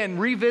 Again,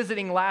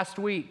 revisiting last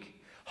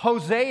week,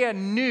 Hosea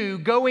knew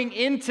going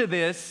into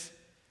this,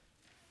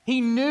 he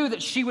knew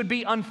that she would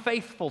be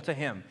unfaithful to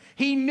him.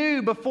 He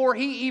knew before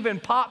he even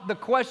popped the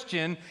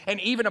question and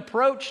even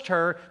approached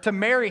her to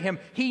marry him,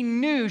 he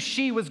knew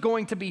she was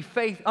going to be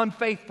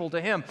unfaithful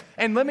to him.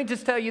 And let me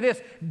just tell you this,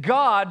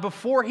 God,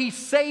 before he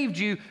saved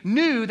you,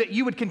 knew that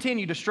you would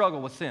continue to struggle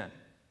with sin.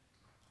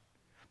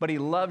 But he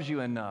loves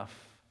you enough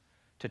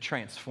to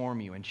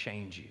transform you and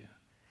change you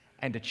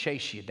and to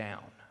chase you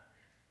down.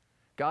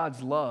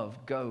 God's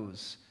love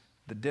goes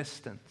the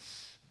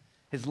distance.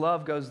 His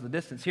love goes the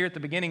distance. Here at the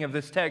beginning of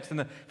this text, in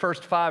the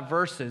first 5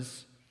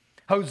 verses,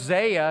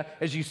 Hosea,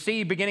 as you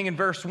see beginning in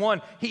verse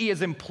 1, he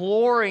is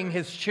imploring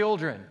his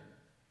children.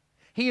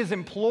 He is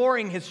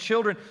imploring his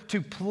children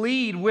to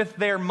plead with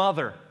their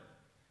mother.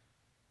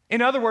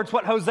 In other words,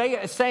 what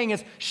Hosea is saying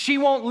is, she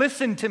won't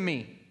listen to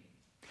me.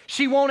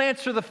 She won't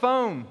answer the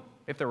phone,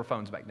 if there were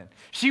phones back then.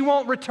 She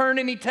won't return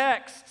any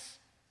texts.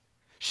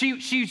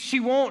 She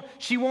won't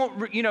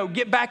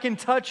get back in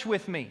touch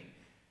with me.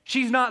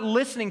 She's not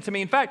listening to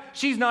me. In fact,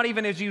 she's not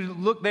even, as you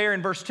look there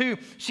in verse 2,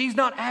 she's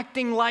not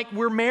acting like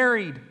we're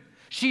married.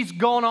 She's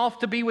gone off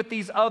to be with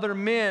these other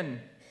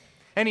men.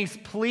 And he's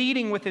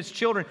pleading with his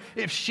children.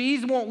 If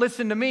she won't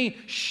listen to me,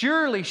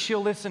 surely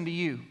she'll listen to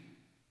you.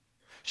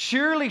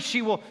 Surely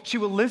she will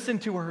listen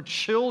to her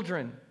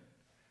children.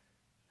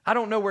 I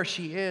don't know where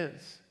she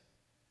is.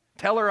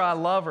 Tell her I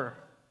love her.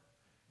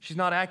 She's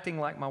not acting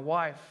like my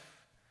wife.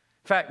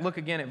 In fact, look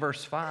again at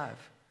verse 5.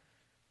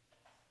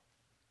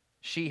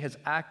 She has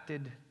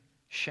acted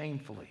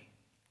shamefully.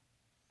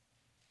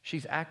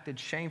 She's acted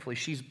shamefully.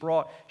 She's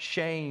brought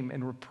shame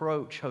and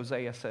reproach,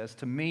 Hosea says,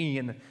 to me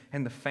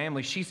and the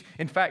family.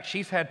 In fact,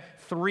 she's had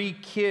 3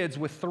 kids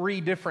with 3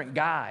 different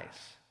guys.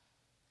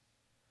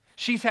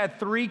 She's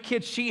had 3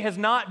 kids. She has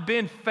not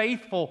been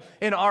faithful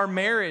in our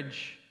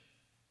marriage.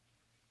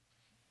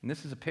 And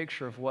this is a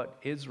picture of what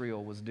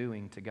Israel was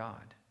doing to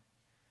God.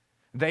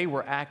 They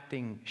were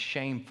acting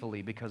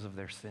shamefully because of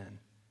their sin.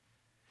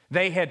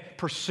 They had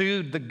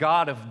pursued the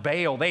god of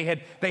Baal. They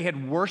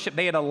had worshiped,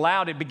 they had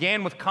allowed, it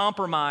began with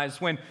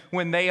compromise when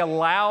they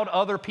allowed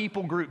other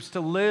people groups to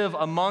live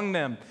among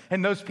them.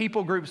 And those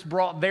people groups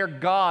brought their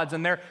gods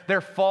and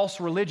their false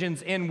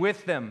religions in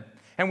with them.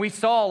 And we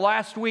saw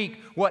last week,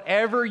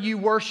 whatever you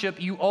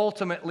worship, you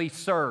ultimately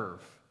serve.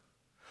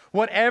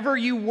 Whatever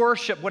you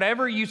worship,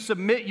 whatever you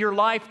submit your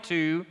life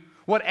to,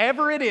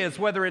 whatever it is,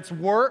 whether it's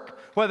work,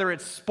 whether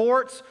it's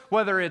sports,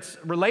 whether it's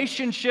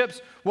relationships,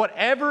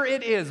 whatever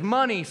it is,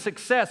 money,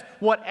 success,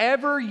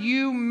 whatever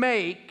you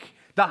make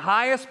the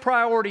highest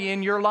priority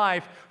in your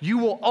life, you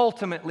will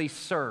ultimately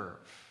serve.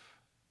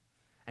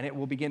 And it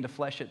will begin to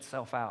flesh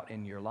itself out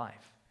in your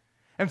life.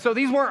 And so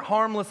these weren't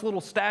harmless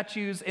little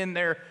statues in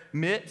their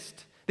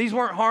midst. These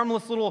weren't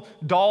harmless little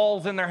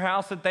dolls in their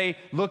house that they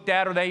looked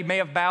at or they may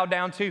have bowed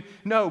down to.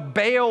 No,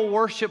 Baal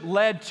worship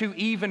led to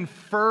even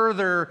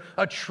further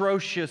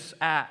atrocious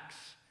acts.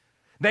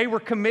 They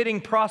were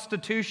committing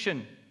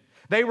prostitution.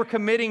 They were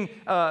committing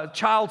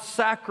child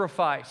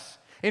sacrifice.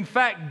 In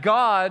fact,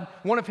 God,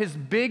 one of his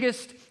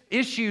biggest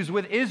issues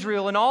with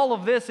Israel in all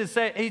of this is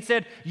that he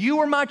said, you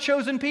are my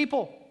chosen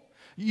people.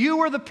 You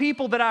are the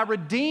people that I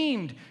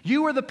redeemed.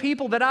 You are the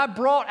people that I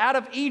brought out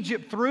of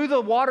Egypt through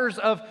the waters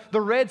of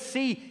the Red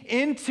Sea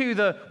into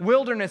the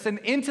wilderness and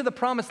into the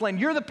promised land.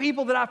 You're the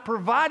people that I've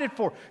provided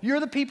for. You're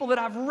the people that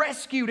I've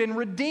rescued and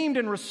redeemed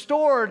and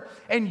restored.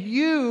 And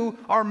you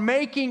are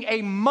making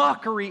a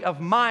mockery of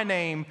my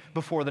name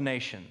before the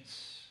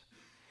nations.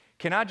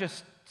 Can I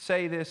just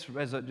say this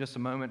as just a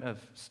moment of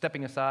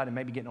stepping aside and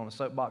maybe getting on a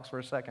soapbox for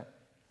a second?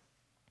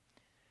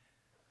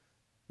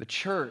 The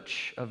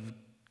church of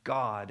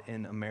God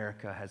in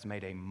America has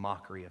made a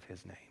mockery of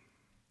his name.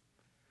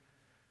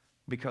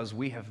 because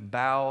we have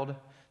bowed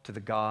to the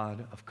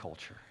God of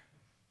culture.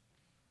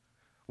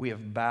 We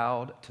have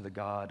bowed to the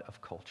God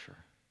of culture.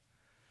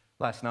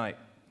 Last night,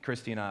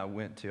 Christy and I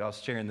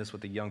was sharing this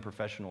with the young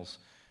professionals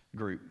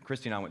group.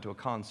 Christy and I went to a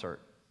concert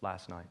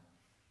last night.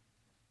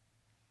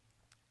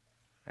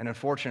 And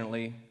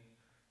unfortunately,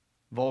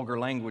 vulgar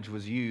language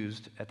was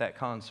used at that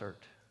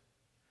concert.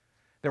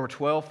 There were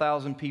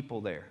 12,000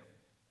 people there.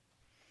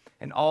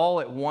 And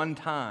all at one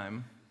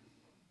time,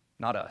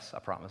 not us, I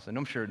promise, and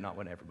I'm sure not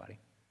with everybody,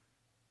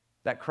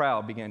 that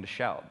crowd began to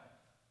shout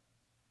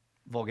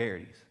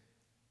vulgarities.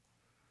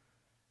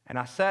 And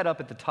I sat up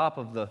at the top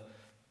of the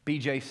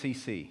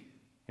BJCC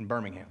in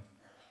Birmingham.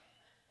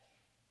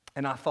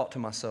 And I thought to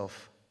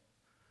myself,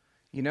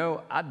 you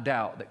know, I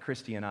doubt that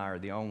Christy and I are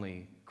the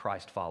only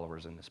Christ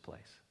followers in this place.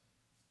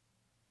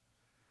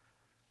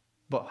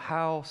 But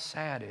how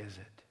sad is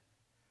it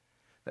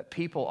that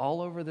people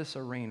all over this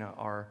arena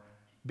are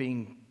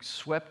being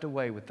swept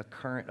away with the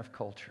current of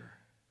culture?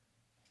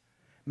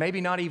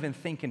 Maybe not even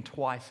thinking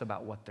twice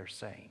about what they're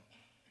saying.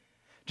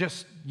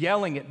 Just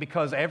yelling it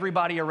because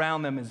everybody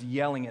around them is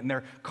yelling it and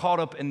they're caught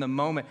up in the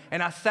moment.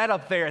 And I sat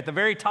up there at the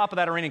very top of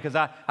that arena because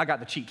I got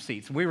the cheap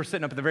seats. We were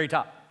sitting up at the very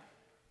top.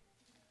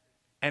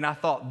 And I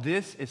thought,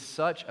 this is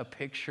such a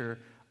picture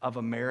of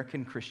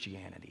American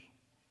Christianity.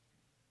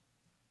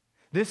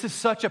 This is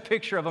such a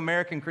picture of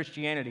American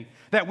Christianity,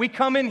 that we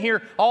come in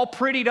here all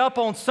prettied up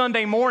on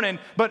Sunday morning,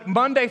 but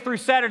Monday through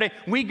Saturday,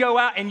 we go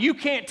out and you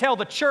can't tell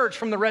the church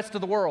from the rest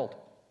of the world.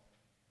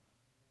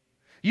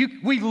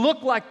 We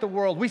look like the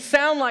world. We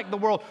sound like the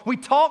world. We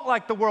talk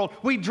like the world.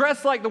 We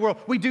dress like the world.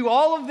 We do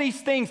all of these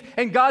things,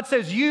 and God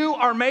says, you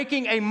are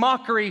making a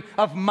mockery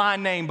of my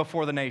name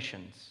before the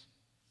nations.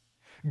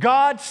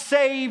 God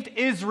saved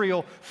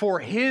Israel for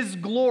His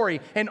glory.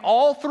 And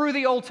all through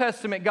the Old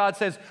Testament, God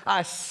says,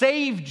 I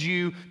saved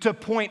you to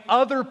point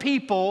other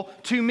people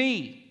to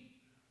me.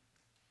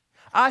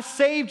 I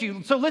saved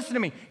you. So listen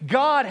to me.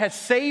 God has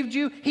saved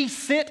you. He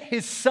sent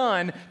His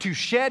Son to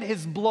shed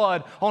His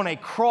blood on a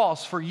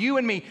cross for you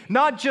and me,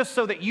 not just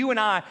so that you and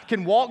I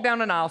can walk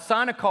down an aisle,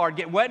 sign a card,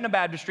 get wet in a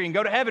baptistry, and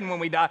go to heaven when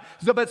we die,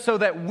 but so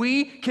that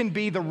we can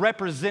be the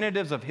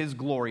representatives of His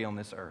glory on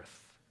this earth.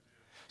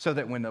 So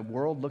that when the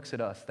world looks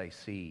at us, they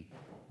see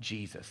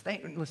Jesus.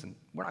 Listen,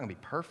 we're not going to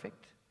be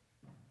perfect,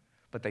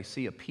 but they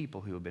see a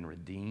people who have been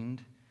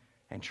redeemed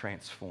and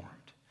transformed.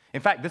 In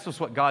fact, this was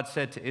what God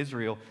said to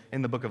Israel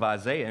in the book of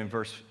Isaiah in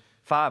verse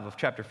 5 of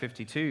chapter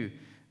 52.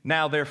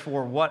 Now,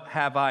 therefore, what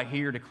have I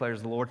here,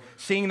 declares the Lord?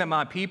 Seeing that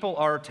my people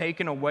are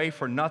taken away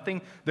for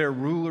nothing, their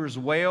rulers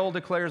wail,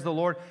 declares the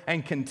Lord,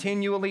 and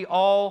continually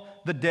all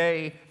the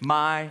day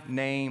my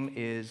name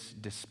is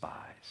despised.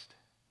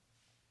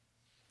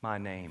 My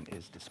name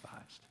is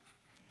despised.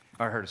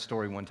 I heard a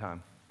story one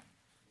time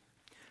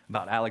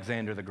about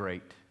Alexander the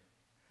Great.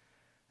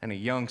 And a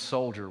young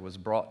soldier was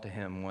brought to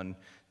him one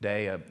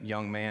day, a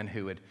young man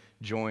who had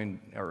joined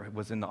or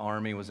was in the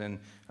army, was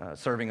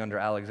serving under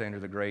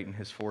Alexander the Great and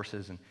his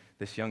forces. And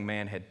this young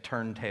man had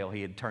turned tail.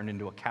 He had turned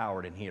into a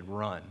coward and he had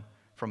run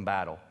from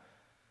battle.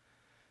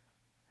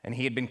 And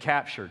he had been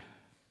captured.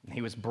 And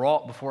he was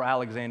brought before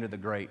Alexander the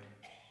Great.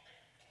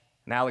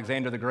 And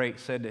Alexander the Great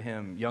said to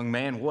him, young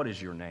man, what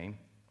is your name?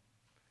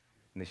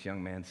 And this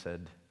young man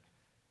said,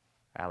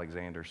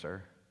 Alexander,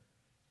 sir.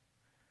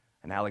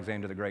 And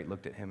Alexander the Great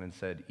looked at him and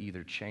said,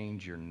 either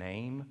change your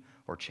name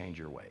or change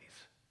your ways.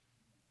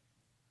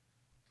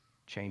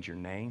 Change your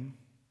name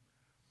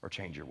or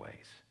change your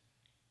ways.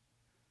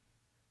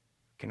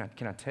 Can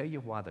I tell you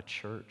why the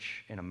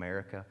church in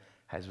America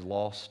has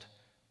lost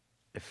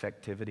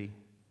effectivity?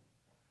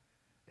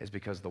 It's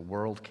because the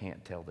world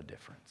can't tell the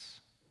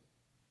difference.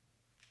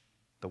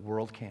 The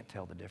world can't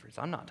tell the difference.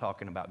 I'm not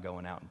talking about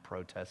going out and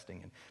protesting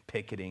and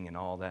picketing and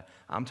all that.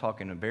 I'm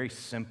talking very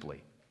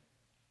simply.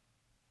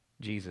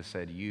 Jesus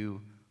said,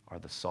 you are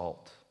the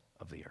salt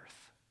of the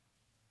earth.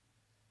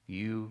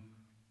 You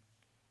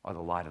are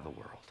the light of the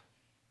world.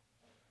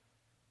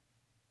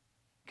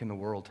 Can the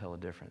world tell a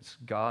difference?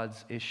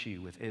 God's issue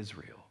with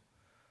Israel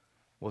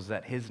was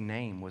that His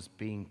name was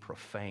being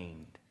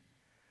profaned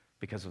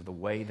because of the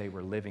way they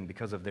were living,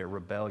 because of their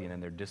rebellion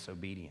and their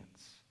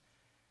disobedience.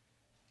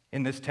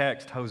 In this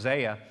text,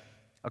 Hosea,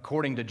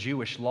 according to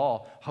Jewish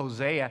law,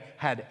 Hosea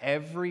had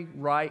every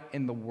right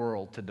in the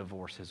world to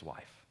divorce his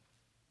wife.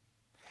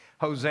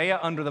 Hosea,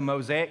 under the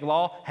Mosaic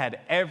law, had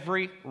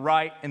every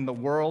right in the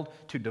world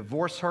to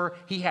divorce her.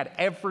 He had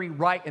every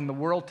right in the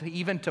world to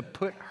even to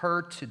put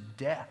her to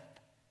death.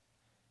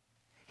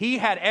 He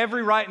had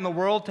every right in the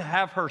world to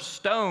have her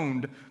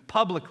stoned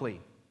publicly.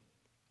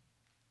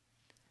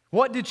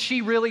 What did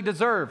she really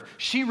deserve?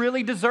 She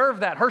really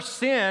deserved that. Her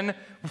sin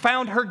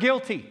found her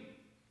guilty.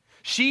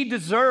 She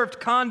deserved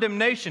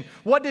condemnation.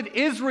 What did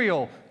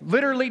Israel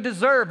literally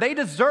deserve? They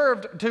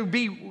deserved to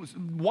be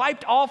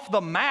wiped off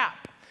the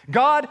map.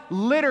 God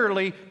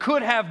literally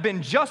could have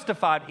been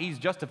justified. He's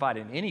justified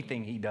in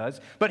anything He does,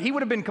 but He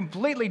would have been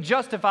completely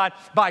justified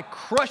by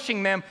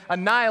crushing them,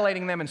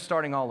 annihilating them, and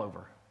starting all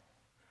over.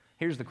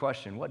 Here's the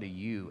question: what do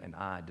you and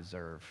I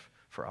deserve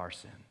for our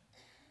sin?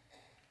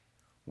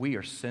 We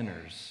are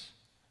sinners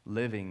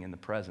living in the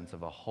presence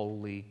of a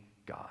holy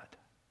God.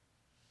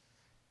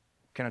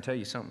 Can I tell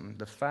you something?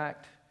 The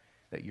fact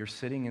that you're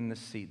sitting in this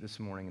seat this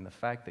morning and the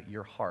fact that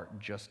your heart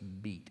just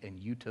beat and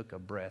you took a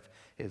breath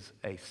is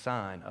a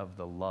sign of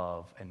the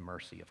love and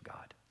mercy of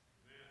God.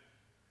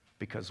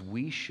 Because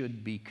we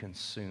should be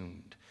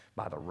consumed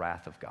by the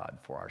wrath of God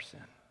for our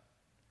sin.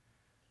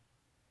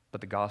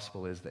 But the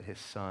gospel is that his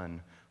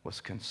son was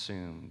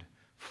consumed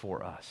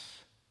for us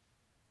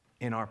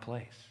in our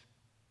place.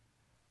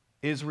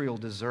 Israel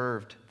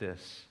deserved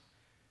this.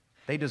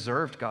 They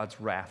deserved God's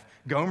wrath.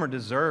 Gomer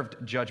deserved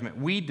judgment.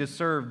 We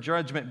deserve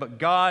judgment. But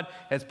God,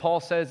 as Paul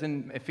says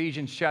in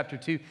Ephesians chapter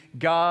 2,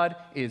 God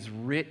is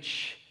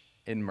rich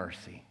in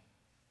mercy.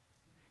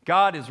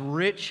 God is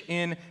rich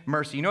in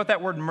mercy. You know what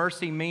that word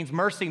mercy means?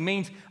 Mercy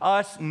means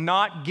us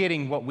not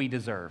getting what we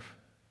deserve.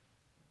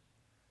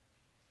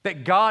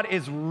 That God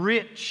is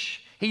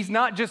rich. He's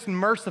not just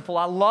merciful.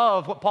 I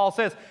love what Paul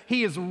says.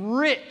 He is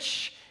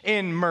rich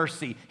in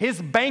mercy.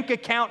 His bank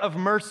account of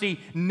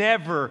mercy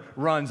never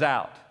runs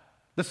out.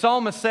 The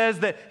psalmist says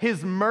that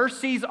his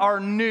mercies are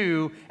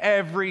new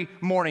every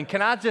morning.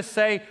 Can I just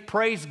say,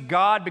 praise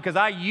God, because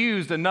I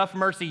used enough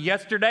mercy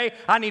yesterday.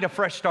 I need a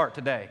fresh start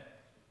today.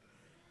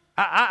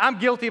 I'm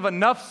guilty of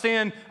enough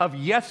sin of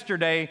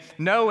yesterday,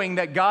 knowing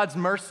that God's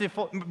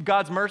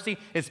mercy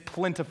is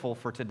plentiful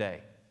for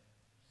today.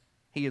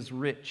 He is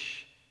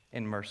rich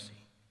in mercy.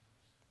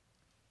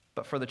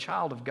 But for the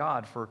child of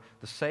God, for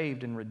the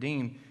saved and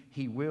redeemed,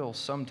 he will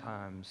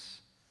sometimes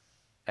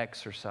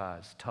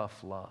exercise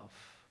tough love.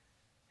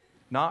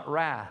 Not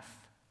wrath,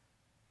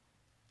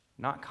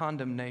 not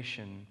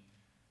condemnation,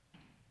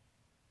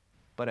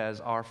 but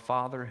as our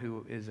Father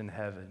who is in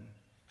heaven,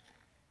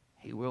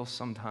 he will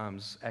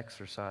sometimes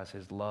exercise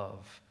his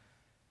love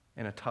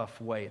in a tough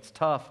way. It's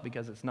tough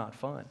because it's not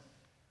fun.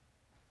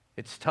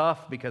 It's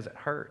tough because it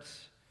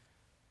hurts,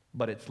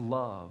 but it's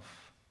love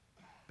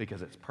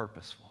because it's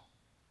purposeful.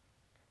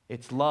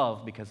 It's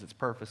love because it's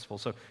purposeful.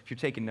 So if you're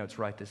taking notes,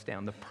 write this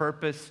down. The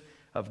purpose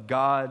of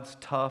God's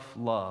tough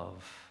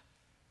love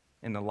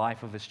in the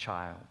life of his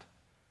child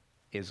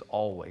is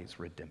always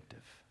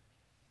redemptive.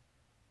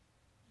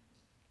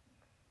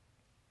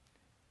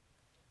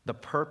 The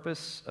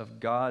purpose of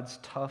God's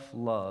tough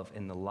love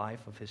in the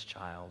life of his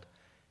child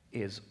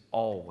is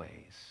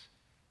always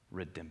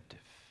redemptive.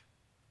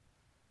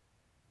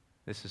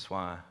 This is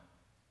why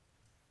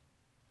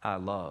I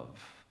love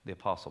the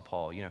Apostle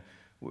Paul. You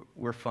know,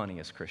 we're funny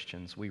as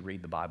Christians. We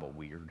read the Bible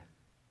weird.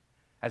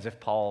 As if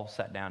Paul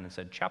sat down and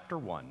said, chapter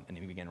 1, and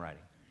he began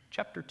writing.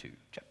 Chapter 2,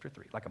 chapter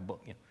 3, like a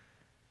book, you know.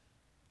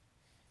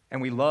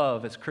 And we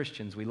love, as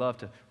Christians, we love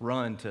to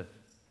run to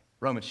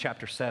Romans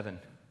chapter 7.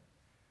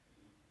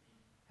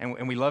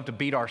 And we love to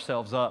beat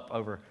ourselves up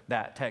over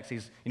that text.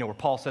 Where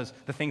Paul says,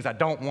 the things I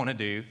don't want to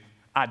do,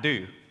 I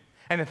do.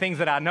 And the things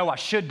that I know I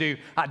should do,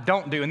 I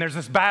don't do. And there's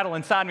this battle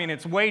inside me and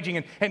it's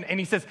waging. And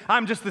he says,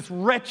 I'm just this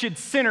wretched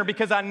sinner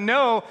because I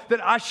know that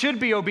I should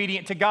be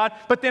obedient to God,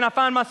 but then I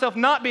find myself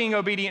not being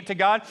obedient to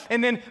God.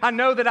 And then I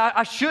know that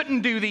I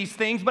shouldn't do these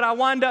things, but I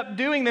wind up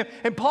doing them.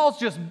 And Paul's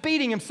just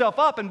beating himself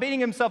up and beating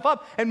himself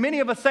up. And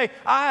many of us say,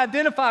 I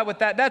identify with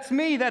that. That's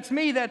me, that's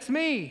me, that's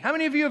me. How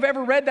many of you have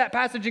ever read that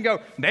passage and go,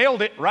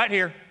 nailed it right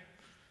here?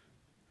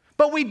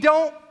 But we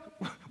don't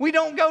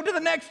go to the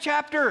next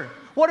chapter.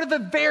 What are the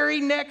very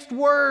next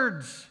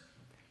words?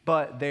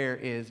 But there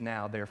is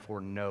now,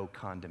 therefore, no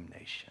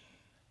condemnation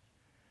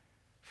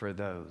for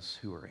those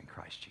who are in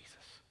Christ Jesus.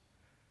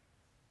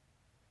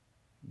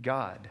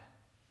 God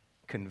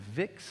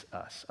convicts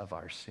us of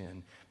our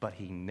sin, but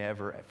he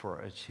never,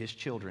 for his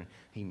children,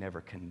 he never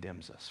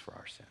condemns us for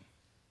our sin.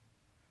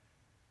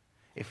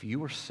 If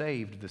you are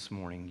saved this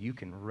morning, you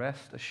can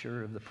rest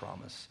assured of the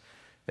promise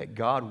that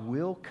God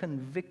will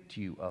convict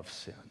you of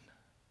sin.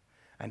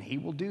 And he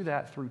will do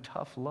that through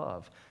tough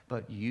love,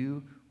 but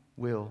you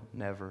will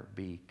never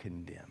be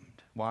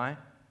condemned. Why?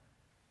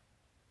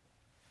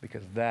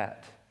 Because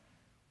that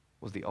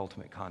was the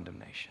ultimate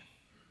condemnation.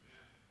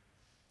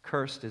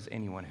 Cursed is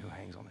anyone who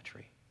hangs on a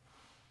tree.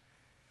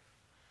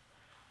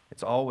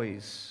 It's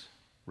always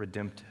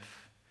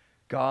redemptive.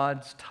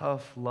 God's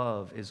tough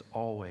love is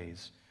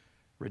always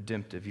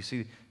redemptive. You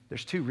see,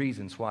 there's two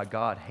reasons why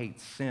God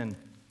hates sin.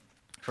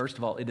 First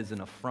of all, it is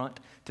an affront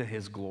to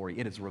his glory.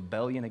 It is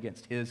rebellion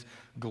against his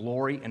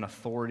glory and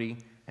authority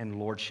and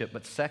lordship.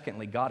 But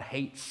secondly, God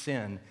hates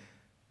sin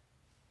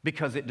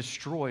because it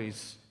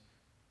destroys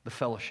the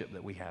fellowship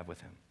that we have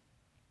with him.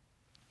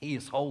 He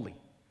is holy.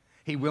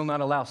 He will not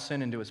allow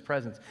sin into his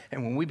presence.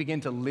 And when we begin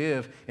to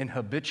live in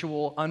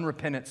habitual,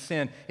 unrepentant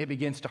sin, it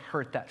begins to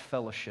hurt that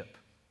fellowship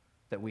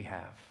that we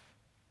have.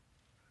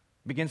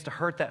 Begins to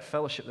hurt that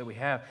fellowship that we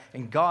have.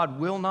 And God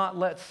will not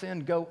let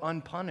sin go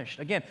unpunished.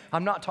 Again,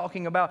 I'm not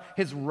talking about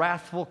his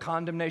wrathful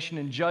condemnation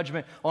and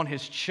judgment on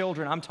his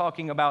children. I'm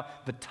talking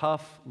about the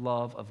tough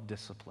love of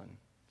discipline.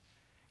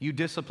 You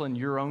discipline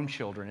your own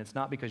children. It's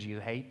not because you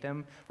hate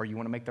them or you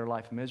want to make their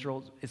life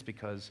miserable. It's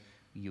because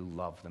you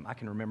love them. I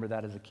can remember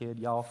that as a kid,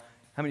 y'all.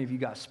 How many of you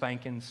got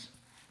spankings?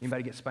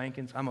 Anybody get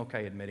spankings? I'm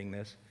okay admitting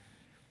this.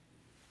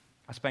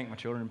 I spanked my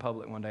children in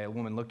public one day. A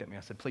woman looked at me.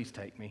 I said, please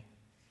take me.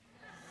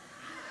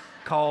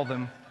 Call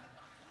them.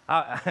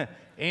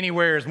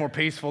 Anywhere is more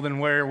peaceful than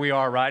where we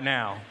are right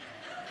now.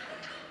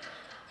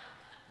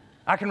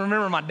 I can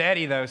remember my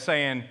daddy, though,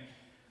 saying,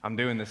 I'm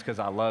doing this because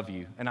I love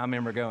you. And I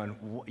remember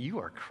going, you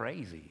are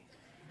crazy.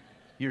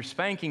 You're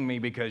spanking me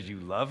because you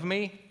love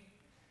me?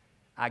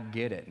 I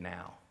get it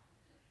now.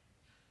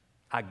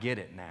 I get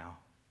it now.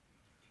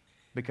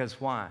 Because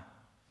why?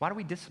 Why do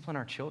we discipline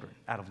our children?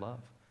 Out of love.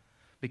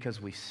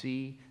 Because we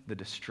see the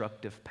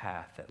destructive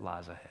path that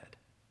lies ahead.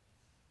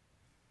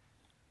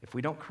 If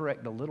we don't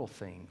correct the little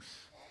things,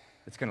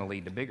 it's going to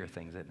lead to bigger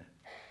things, isn't it?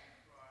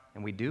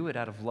 And we do it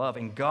out of love.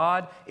 And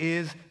God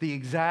is the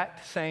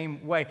exact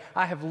same way.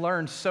 I have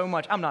learned so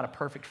much. I'm not a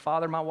perfect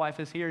father. My wife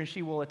is here and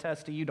she will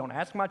attest to you. Don't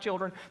ask my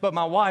children, but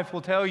my wife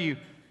will tell you,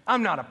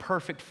 I'm not a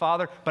perfect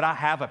father, but I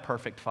have a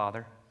perfect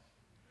father.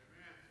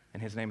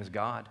 And his name is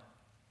God.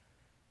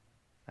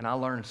 And I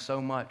learned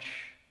so much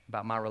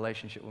about my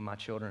relationship with my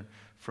children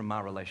from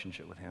my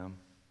relationship with him.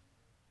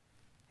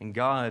 And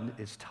God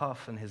is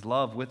tough in his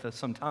love with us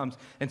sometimes.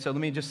 And so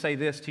let me just say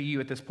this to you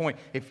at this point.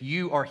 If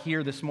you are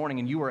here this morning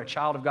and you are a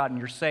child of God and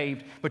you're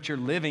saved, but you're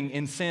living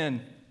in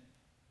sin,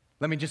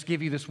 let me just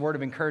give you this word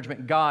of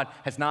encouragement. God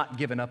has not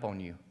given up on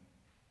you.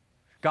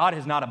 God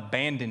has not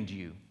abandoned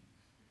you.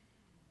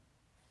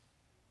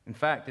 In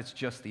fact, it's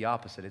just the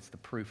opposite. It's the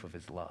proof of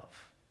his love.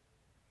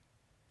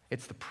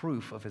 It's the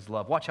proof of his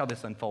love. Watch how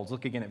this unfolds.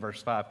 Look again at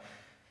verse 5.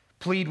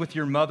 Plead with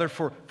your mother,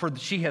 for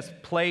she has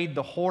played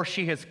the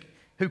whore.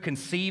 Who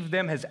conceived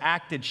them has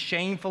acted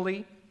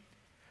shamefully.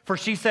 For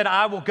she said,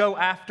 I will go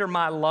after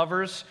my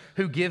lovers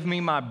who give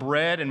me my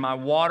bread and my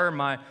water,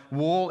 my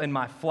wool and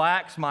my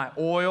flax, my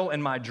oil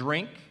and my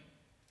drink.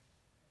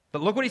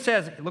 But look what he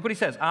says. Look what he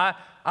says.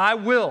 I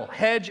will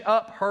hedge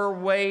up her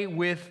way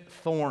with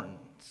thorns.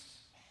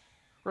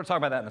 We're going to talk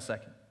about that in a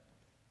second.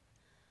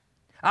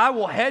 I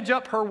will hedge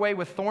up her way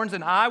with thorns,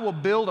 and I will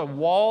build a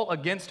wall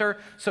against her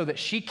so that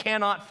she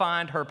cannot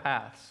find her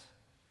paths.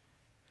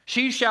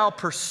 She shall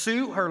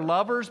pursue her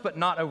lovers, but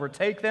not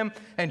overtake them,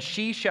 and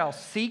she shall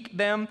seek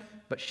them,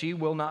 but she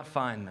will not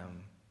find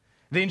them.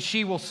 Then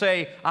she will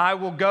say, I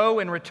will go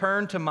and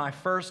return to my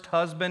first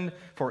husband,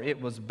 for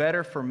it was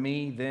better for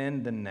me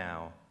then than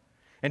now.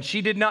 And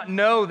she did not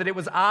know that it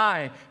was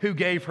I who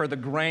gave her the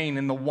grain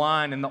and the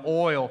wine and the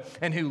oil,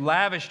 and who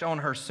lavished on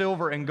her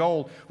silver and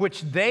gold,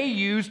 which they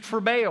used for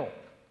Baal.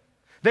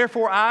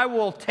 Therefore, I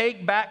will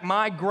take back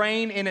my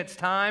grain in its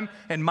time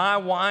and my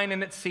wine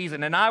in its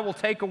season, and I will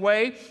take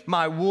away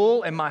my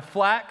wool and my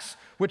flax,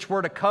 which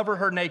were to cover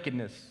her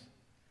nakedness.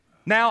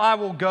 Now I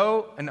will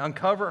go and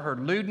uncover her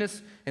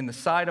lewdness in the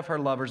sight of her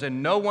lovers,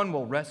 and no one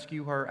will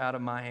rescue her out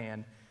of my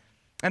hand.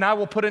 And I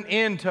will put an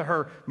end to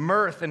her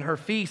mirth and her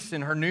feasts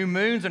and her new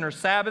moons and her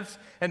Sabbaths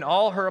and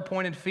all her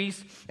appointed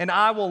feasts, and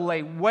I will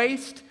lay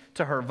waste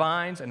to her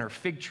vines and her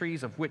fig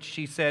trees, of which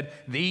she said,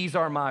 these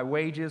are my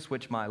wages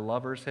which my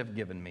lovers have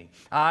given me.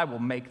 I will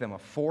make them a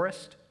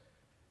forest,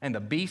 and the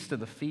beasts of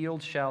the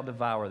field shall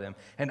devour them.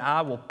 And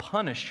I will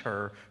punish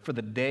her for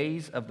the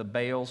days of the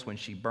Baals when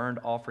she burned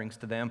offerings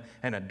to them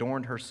and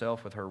adorned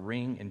herself with her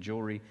ring and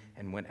jewelry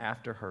and went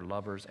after her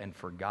lovers and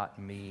forgot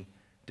me,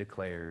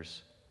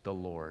 declares the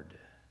Lord.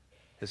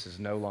 This is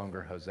no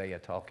longer Hosea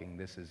talking.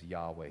 This is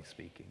Yahweh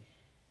speaking.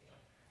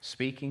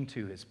 Speaking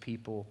to his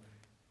people,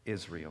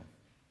 Israel.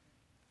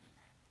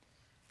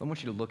 I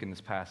want you to look in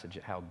this passage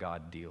at how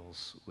God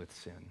deals with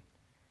sin.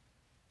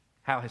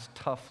 How his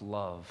tough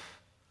love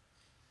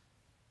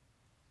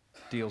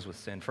deals with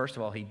sin. First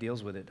of all, he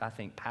deals with it, I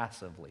think,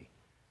 passively.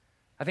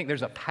 I think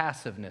there's a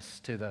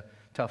passiveness to the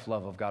tough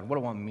love of God. What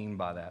do I mean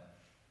by that?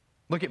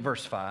 Look at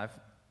verse 5,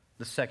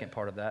 the second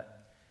part of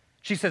that.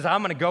 She says,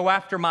 I'm going to go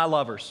after my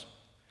lovers.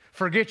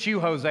 Forget you,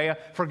 Hosea.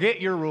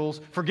 Forget your rules.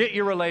 Forget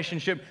your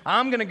relationship.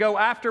 I'm going to go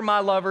after my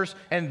lovers,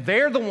 and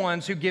they're the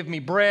ones who give me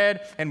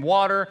bread and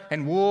water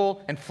and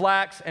wool and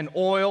flax and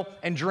oil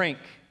and drink.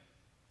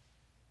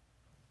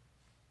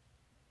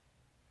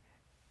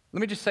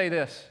 Let me just say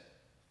this.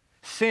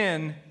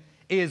 Sin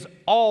is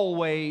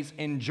always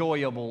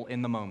enjoyable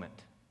in the moment.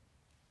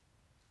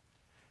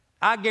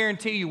 I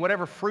guarantee you,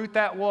 whatever fruit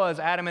that was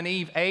Adam and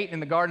Eve ate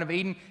in the Garden of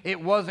Eden, it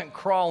wasn't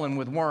crawling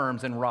with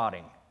worms and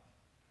rotting.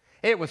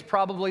 It was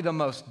probably the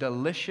most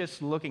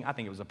delicious looking, I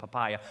think it was a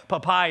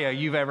papaya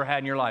you've ever had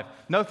in your life.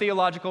 No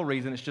theological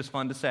reason, it's just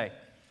fun to say.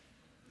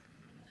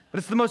 But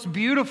it's the most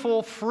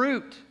beautiful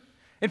fruit.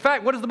 In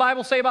fact, what does the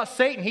Bible say about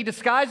Satan? He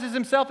disguises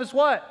himself as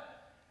what?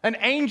 An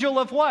angel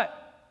of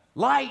what?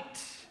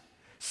 Light.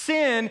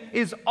 Sin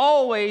is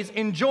always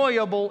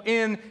enjoyable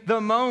in the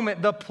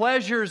moment. The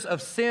pleasures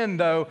of sin,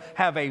 though,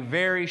 have a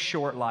very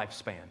short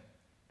lifespan.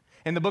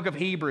 In the book of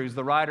Hebrews,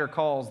 the writer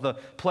calls the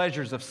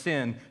pleasures of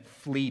sin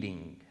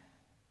fleeting.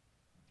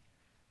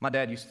 My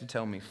dad used to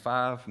tell me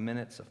 5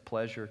 minutes of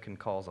pleasure can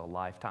cause a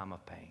lifetime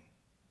of pain.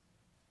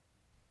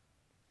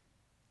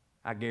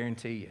 I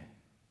guarantee you,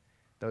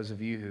 those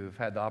of you who have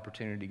had the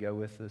opportunity to go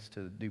with us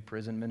to do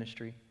prison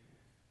ministry,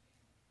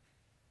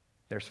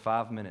 there's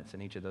 5 minutes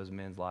in each of those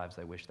men's lives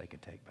they wish they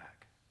could take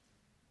back.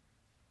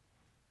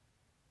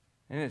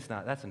 And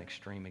that's an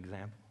extreme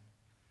example.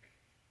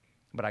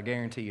 But I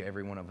guarantee you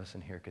every one of us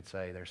in here could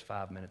say, there's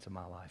 5 minutes of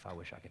my life I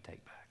wish I could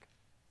take back.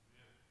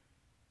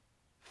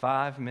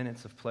 5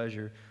 minutes of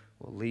pleasure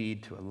will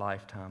lead to a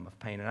lifetime of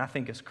pain. And I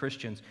think as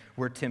Christians,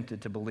 we're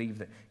tempted to believe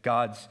that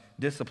God's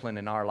discipline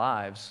in our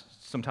lives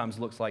sometimes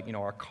looks like,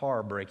 our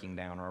car breaking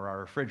down or our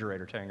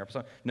refrigerator tearing up.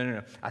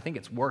 No. I think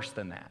it's worse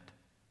than that.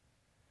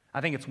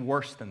 I think it's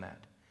worse than that.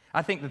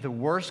 I think that the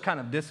worst kind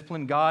of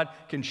discipline God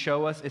can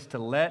show us is to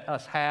let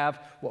us have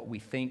what we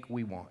think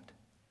we want.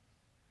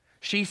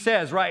 She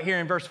says right here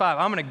in verse 5,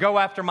 I'm going to go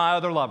after my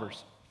other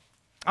lovers.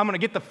 I'm going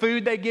to get the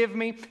food they give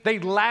me. They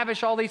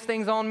lavish all these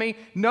things on me.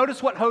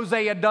 Notice what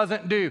Hosea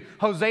doesn't do.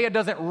 Hosea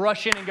doesn't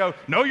rush in and go,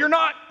 no, you're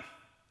not.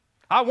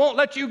 I won't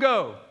let you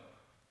go.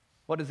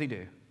 What does he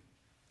do?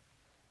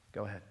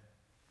 Go ahead.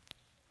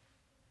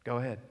 Go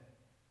ahead.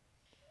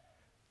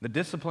 The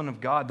discipline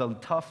of God, the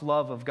tough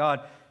love of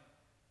God,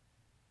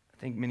 I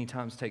think many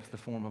times takes the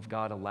form of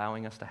God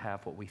allowing us to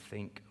have what we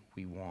think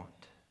we want.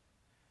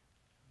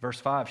 Verse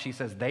 5, she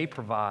says, they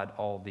provide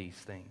all these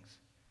things.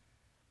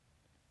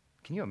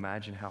 Can you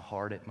imagine how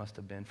hard it must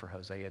have been for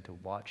Hosea to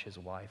watch his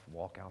wife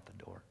walk out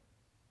the door,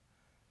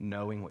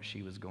 knowing what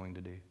she was going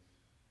to do?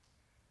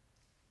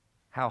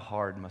 How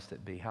hard must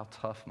it be? How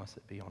tough must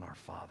it be on our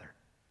Father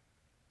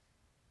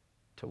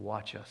to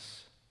watch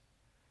us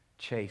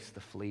chase the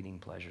fleeting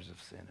pleasures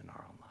of sin in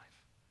our own life,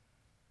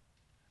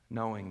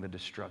 knowing the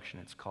destruction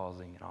it's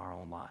causing in our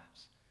own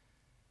lives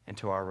and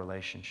to our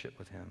relationship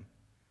with Him?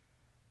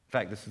 In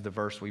fact, this is the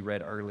verse we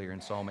read earlier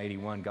in Psalm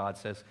 81. God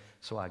says,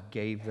 so I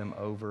gave them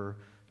over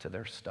to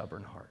their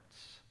stubborn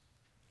hearts.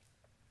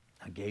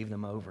 I gave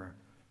them over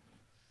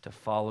to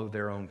follow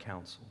their own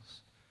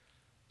counsels.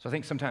 So I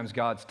think sometimes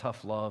God's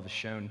tough love is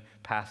shown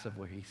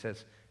passively. He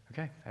says,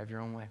 okay, have your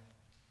own way.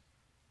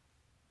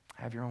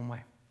 Have your own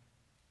way.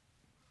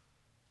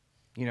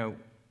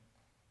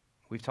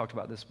 We've talked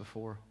about this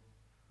before.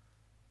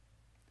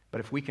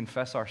 But if we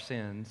confess our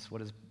sins, what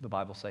does the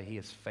Bible say? He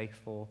is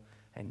faithful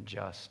and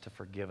just to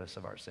forgive us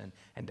of our sin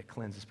and to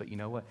cleanse us. But you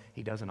know what?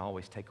 He doesn't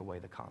always take away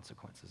the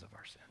consequences of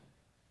our sin.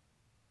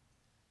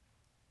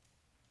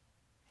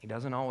 He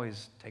doesn't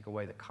always take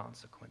away the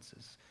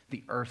consequences,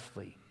 the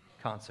earthly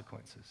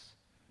consequences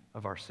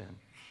of our sin.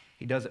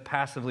 He does it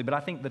passively, but I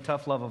think the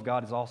tough love of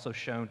God is also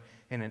shown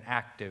in an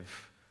active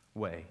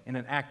way. In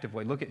an active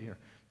way. Look at your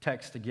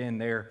text again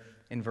there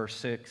in verse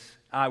 6.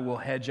 I will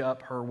hedge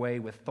up her way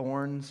with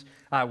thorns.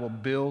 I will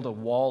build a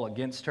wall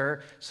against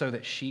her so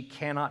that she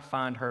cannot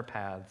find her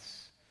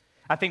paths.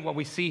 I think what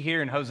we see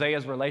here in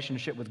Hosea's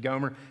relationship with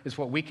Gomer is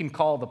what we can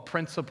call the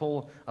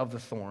principle of the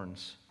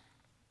thorns.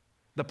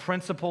 The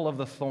principle of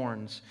the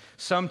thorns.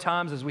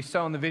 Sometimes, as we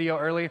saw in the video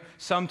earlier,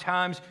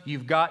 sometimes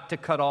you've got to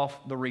cut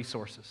off the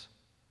resources.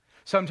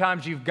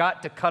 Sometimes you've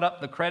got to cut up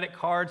the credit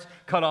cards,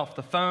 cut off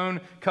the phone,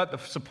 cut the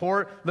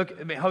support.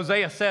 Look,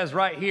 Hosea says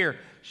right here,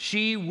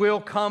 she will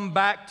come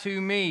back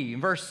to me.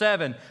 In verse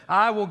 7,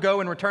 I will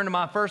go and return to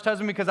my first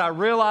husband because I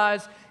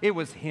realized it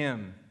was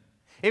him.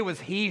 It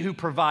was he who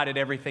provided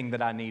everything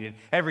that I needed,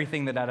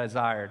 everything that I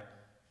desired.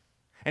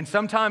 And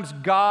sometimes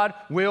God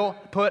will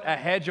put a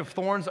hedge of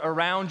thorns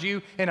around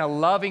you in a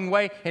loving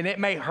way, and it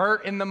may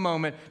hurt in the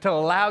moment to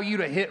allow you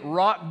to hit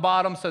rock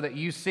bottom so that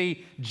you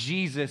see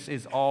Jesus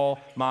is all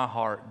my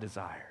heart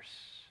desires.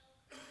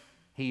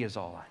 He is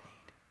all I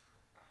need.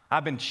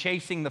 I've been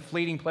chasing the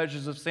fleeting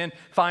pleasures of sin,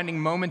 finding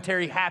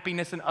momentary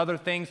happiness in other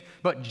things,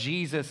 but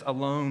Jesus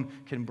alone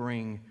can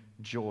bring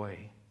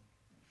joy.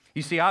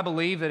 You see, I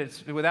believe that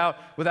it's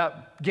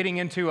without getting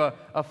into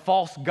a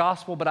false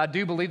gospel, but I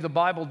do believe the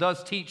Bible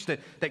does teach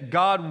that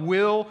God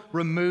will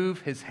remove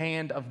his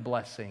hand of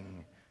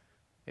blessing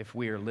if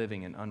we are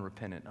living in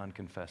unrepentant,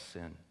 unconfessed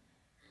sin.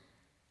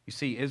 You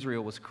see,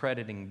 Israel was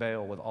crediting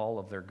Baal with all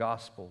of their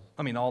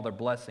all their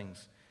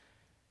blessings.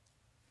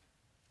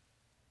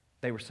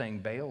 They were saying,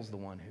 Baal's the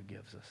one who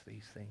gives us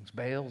these things.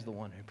 Baal's the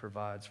one who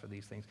provides for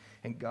these things.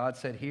 And God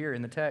said here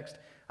in the text,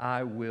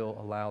 I will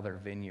allow their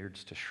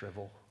vineyards to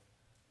shrivel.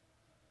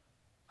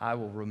 I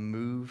will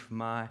remove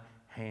my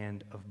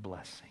hand of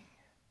blessing.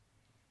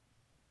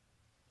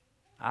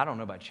 I don't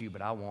know about you,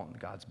 but I want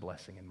God's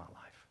blessing in my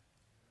life.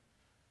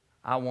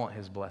 I want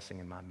his blessing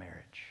in my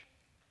marriage.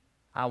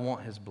 I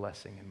want his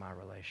blessing in my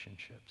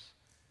relationships.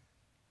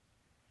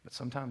 But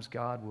sometimes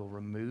God will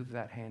remove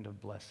that hand of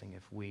blessing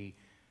if we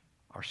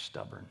are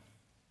stubborn.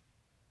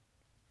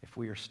 If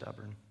we are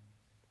stubborn.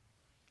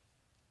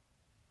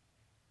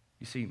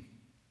 You see,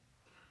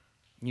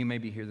 you may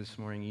be here this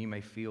morning, you may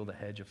feel the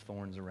hedge of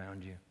thorns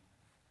around you.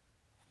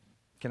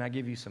 Can I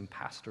give you some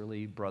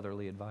pastorly,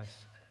 brotherly advice?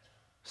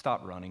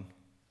 Stop running.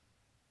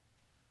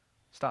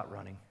 Stop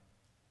running.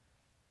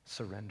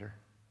 Surrender.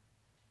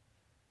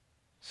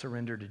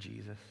 Surrender to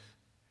Jesus.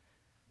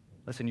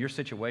 Listen, your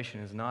situation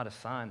is not a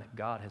sign that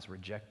God has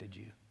rejected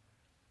you.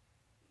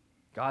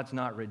 God's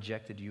not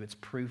rejected you. It's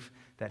proof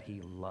that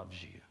he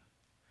loves you.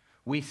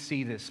 We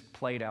see this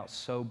played out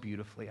so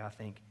beautifully, I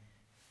think,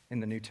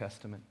 in the New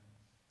Testament.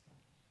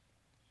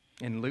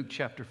 In Luke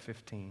chapter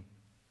 15,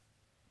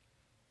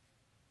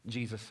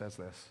 Jesus says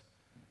this.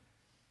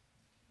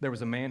 There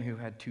was a man who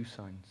had 2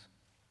 sons.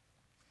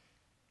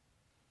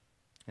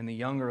 And the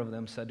younger of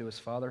them said to his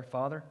father,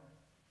 Father,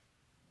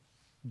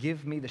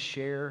 give me the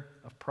share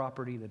of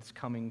property that's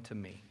coming to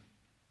me,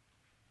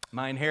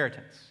 my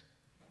inheritance.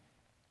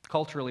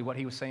 Culturally, what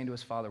he was saying to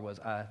his father was,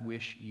 I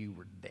wish you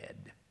were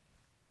dead.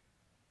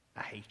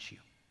 I hate you,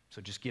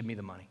 so just give me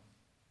the money.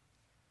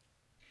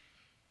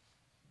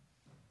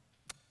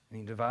 And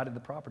he divided the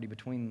property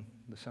between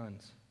the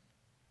sons.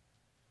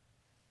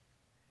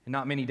 And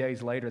not many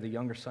days later, the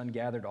younger son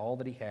gathered all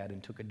that he had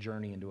and took a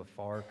journey into a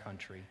far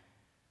country.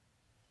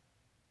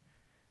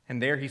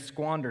 And there he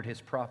squandered his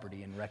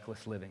property in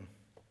reckless living.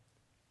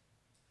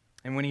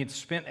 And when he had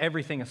spent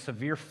everything, a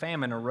severe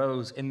famine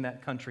arose in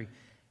that country,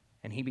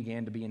 and he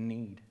began to be in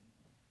need.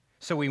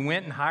 So he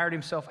went and hired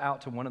himself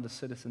out to one of the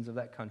citizens of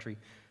that country,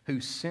 who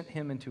sent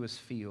him into his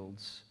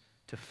fields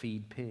to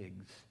feed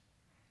pigs.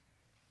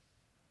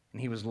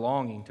 And he was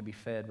longing to be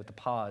fed with the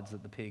pods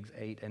that the pigs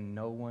ate, and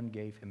no one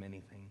gave him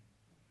anything.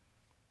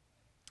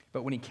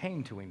 But when he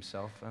came to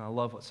himself, and I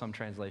love what some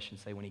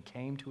translations say, when he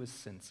came to his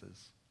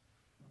senses,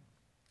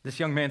 this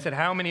young man said,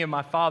 how many of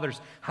my father's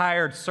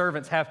hired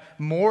servants have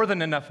more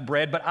than enough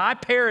bread, but I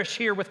perish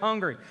here with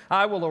hunger?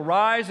 I will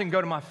arise and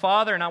go to my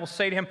father, and I will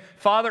say to him,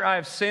 Father, I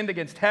have sinned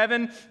against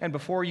heaven and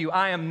before you.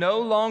 I am no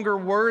longer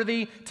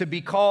worthy to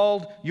be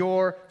called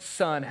your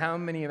son. How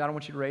many of, I don't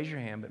want you to raise your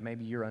hand, but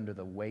maybe you're under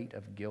the weight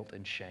of guilt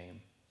and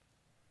shame.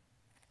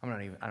 I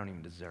don't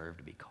even deserve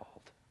to be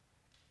called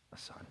a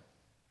son.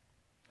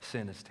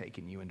 Sin has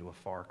taken you into a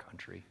far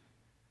country,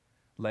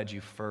 led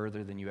you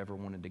further than you ever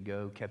wanted to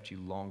go, kept you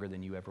longer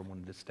than you ever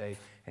wanted to stay,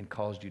 and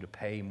caused you to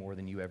pay more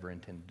than you ever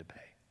intended to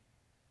pay.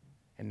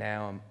 And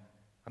now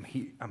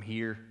I'm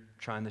here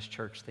trying this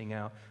church thing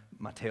out,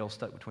 my tail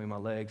stuck between my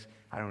legs.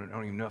 I don't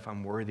even know if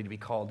I'm worthy to be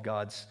called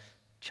God's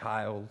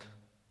child.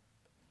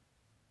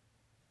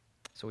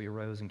 So he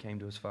arose and came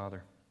to his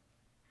father.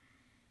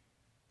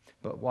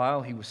 But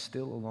while he was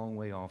still a long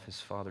way off,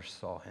 his father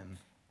saw him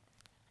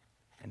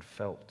and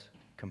felt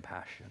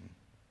compassion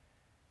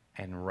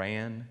and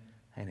ran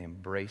and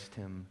embraced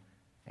him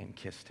and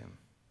kissed him.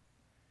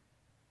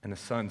 And the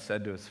son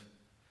said to his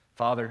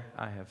father,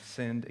 I have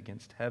sinned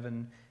against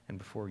heaven and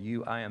before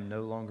you. I am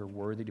no longer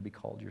worthy to be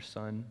called your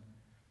son.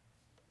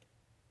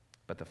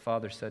 But the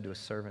father said to his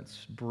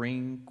servants,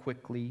 bring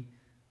quickly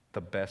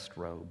the best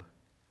robe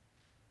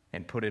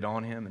and put it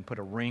on him, and put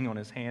a ring on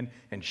his hand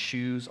and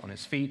shoes on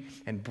his feet,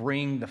 and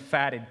bring the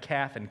fatted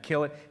calf and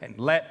kill it, and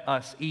let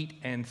us eat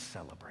and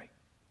celebrate.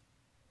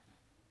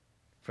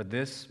 For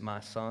this my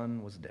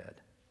son was dead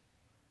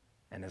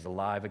and is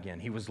alive again.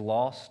 He was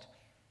lost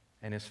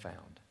and is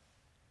found.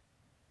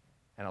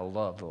 And I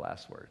love the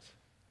last words.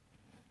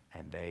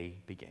 And they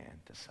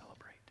began to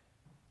celebrate.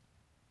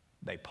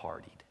 They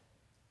partied.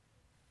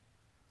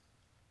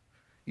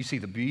 You see,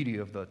 the beauty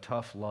of the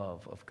tough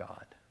love of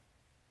God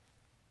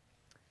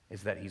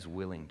is that he's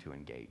willing to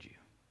engage you.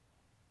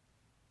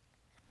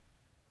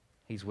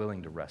 He's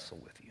willing to wrestle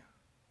with you.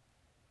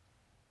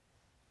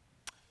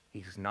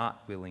 He's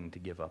not willing to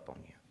give up on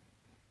you.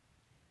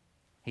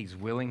 He's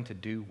willing to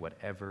do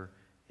whatever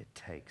it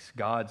takes.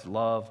 God's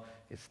love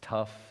is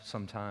tough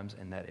sometimes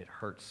in that it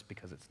hurts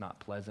because it's not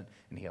pleasant,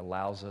 and he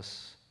allows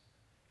us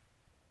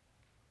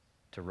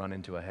to run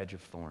into a hedge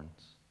of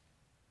thorns.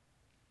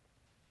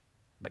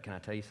 But can I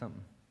tell you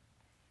something?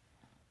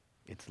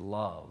 It's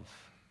love.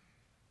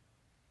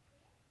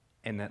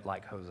 And that,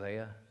 like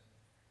Hosea,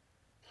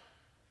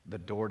 the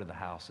door to the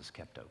house is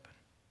kept open.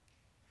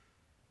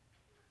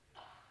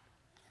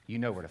 You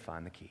know where to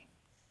find the key.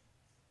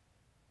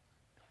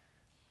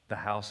 The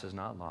house is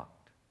not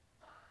locked.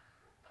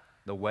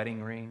 The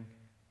wedding ring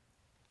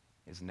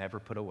is never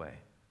put away.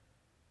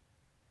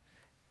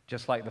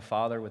 Just like the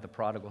father with the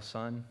prodigal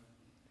son,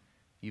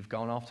 you've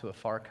gone off to a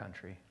far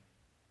country.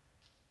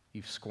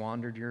 You've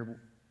squandered your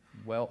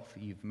wealth.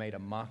 You've made a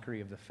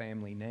mockery of the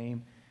family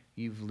name.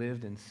 You've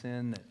lived in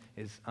sin that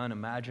is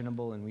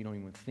unimaginable and we don't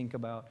even think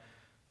about.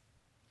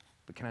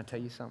 But can I tell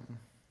you something?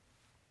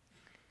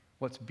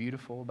 What's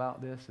beautiful about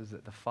this is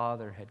that the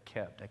father had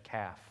kept a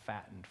calf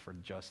fattened for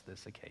just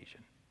this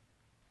occasion.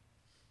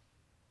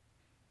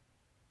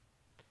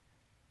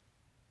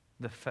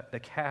 The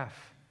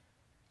calf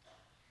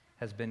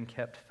has been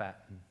kept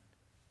fattened,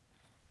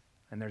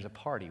 and there's a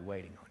party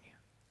waiting on you.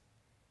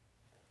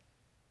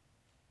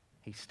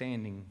 He's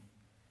standing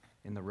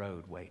in the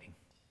road waiting,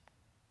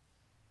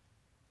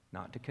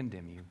 not to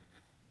condemn you,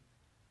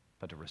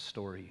 but to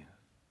restore you,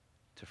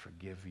 to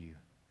forgive you,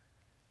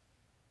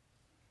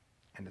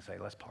 and to say,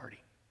 let's party.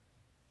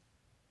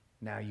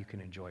 Now you can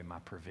enjoy my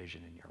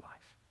provision in your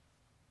life.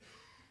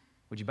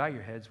 Would you bow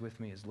your heads with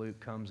me as Luke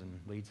comes and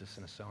leads us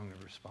in a song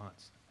of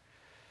response?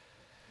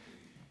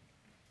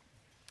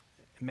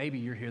 Maybe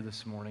you're here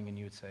this morning and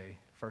you would say,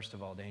 first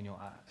of all, Daniel,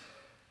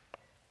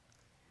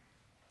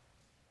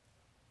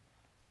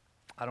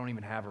 I don't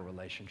even have a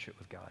relationship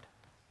with God.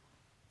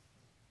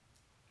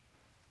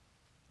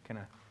 Can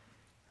I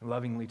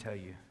lovingly tell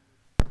you?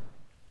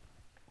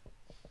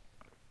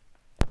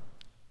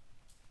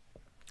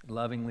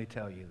 Lovingly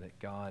tell you that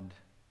God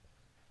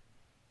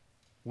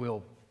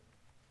will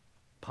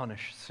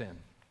punish sin.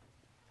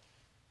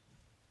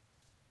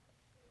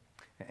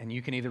 And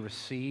you can either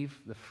receive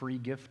the free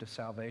gift of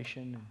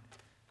salvation,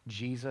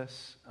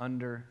 Jesus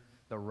under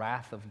the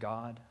wrath of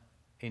God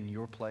in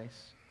your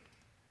place,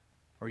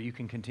 or you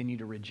can continue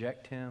to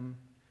reject him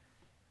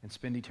and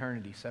spend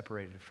eternity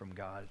separated from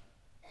God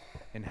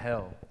in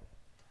hell,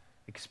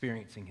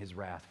 experiencing his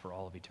wrath for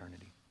all of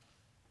eternity.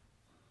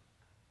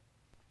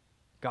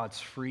 God's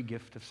free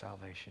gift of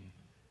salvation.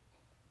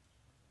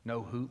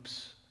 No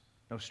hoops,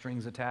 no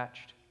strings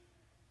attached.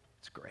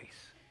 It's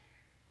grace.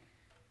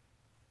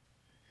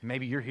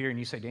 Maybe you're here and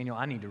you say, Daniel,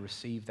 I need to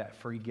receive that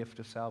free gift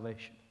of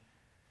salvation.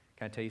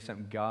 Can I tell you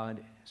something?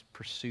 God has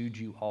pursued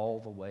you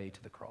all the way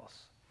to the cross.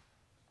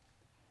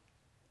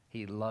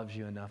 He loves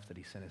you enough that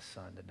he sent his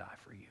son to die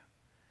for you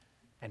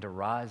and to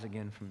rise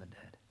again from the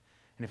dead.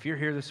 And if you're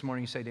here this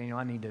morning, you say, Daniel,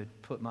 I need to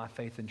put my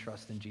faith and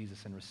trust in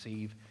Jesus and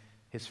receive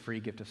his free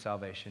gift of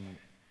salvation.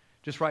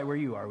 Just right where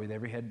you are, with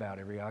every head bowed,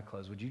 every eye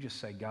closed, would you just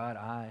say, God,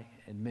 I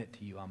admit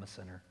to you I'm a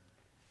sinner.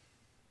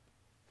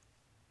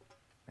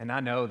 And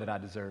I know that I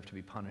deserve to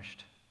be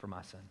punished for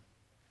my sin.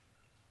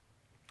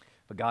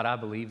 But God, I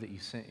believe that you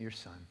sent your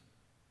son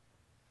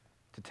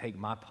to take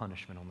my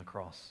punishment on the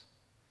cross.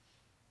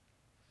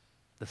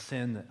 The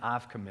sin that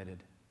I've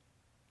committed.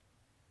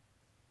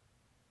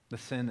 The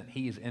sin that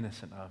he is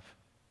innocent of.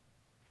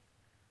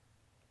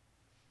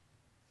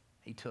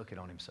 He took it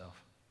on himself.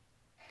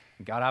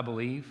 And God, I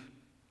believe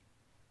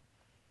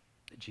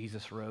that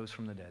Jesus rose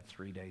from the dead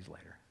 3 days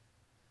later.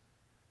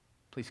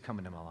 Please come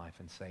into my life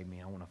and save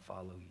me. I want to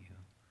follow you.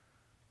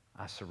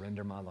 I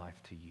surrender my life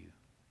to you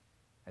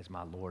as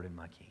my Lord and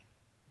my King.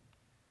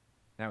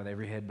 Now, with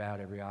every head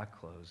bowed, every eye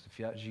closed, if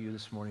that's you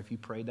this morning, if you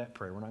prayed that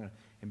prayer, we're not going to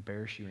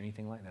embarrass you or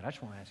anything like that. I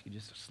just want to ask you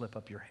just to slip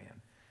up your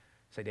hand.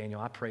 Say, Daniel,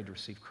 I prayed to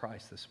receive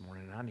Christ this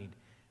morning, and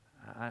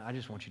I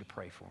just want you to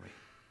pray for me.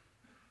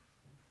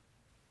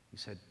 You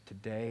said,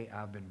 today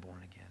I've been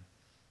born again.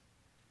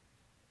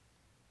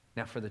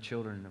 Now, for the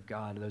children of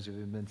God, those who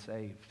have been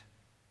saved,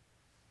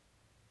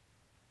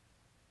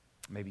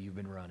 maybe you've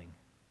been running.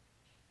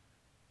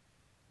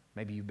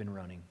 Maybe you've been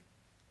running,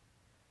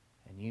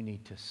 and you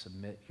need to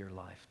submit your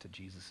life to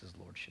Jesus'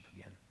 lordship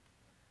again.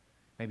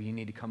 Maybe you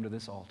need to come to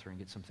this altar and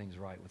get some things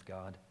right with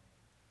God.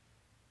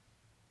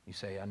 You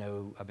say, I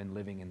know I've been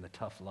living in the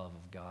tough love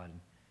of God.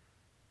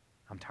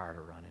 I'm tired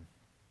of running.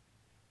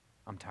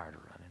 I'm tired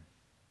of running.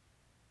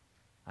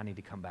 I need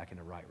to come back in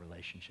a right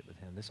relationship with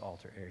him. This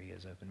altar area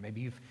is open.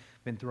 Maybe you've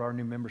been through our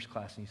new members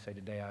class and you say,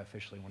 today I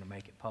officially want to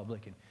make it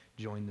public and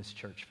join this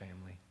church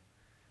family.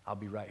 I'll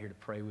be right here to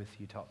pray with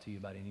you, talk to you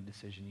about any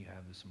decision you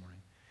have this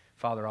morning.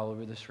 Father, all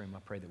over this room, I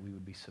pray that we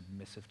would be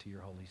submissive to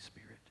your Holy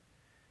Spirit.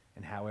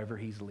 And however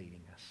he's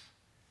leading us,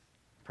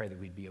 pray that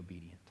we'd be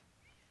obedient.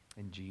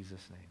 In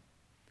Jesus' name,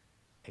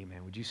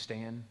 amen. Would you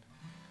stand?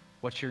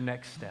 What's your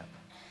next step?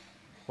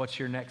 What's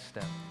your next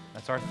step?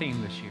 That's our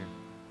theme this year.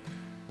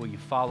 Will you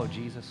follow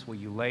Jesus? Will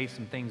you lay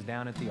some things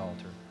down at the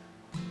altar?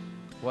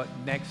 What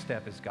next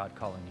step is God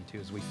calling you to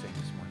as we sing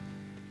this morning?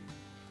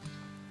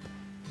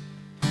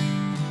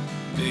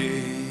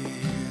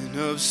 Man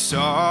of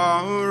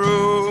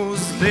sorrows,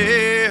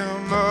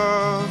 Lamb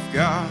of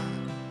God,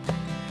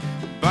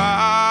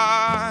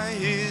 by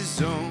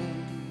his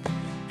own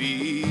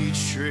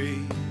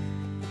betrayed,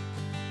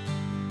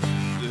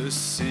 the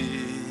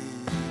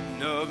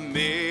sin of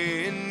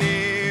man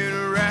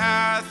and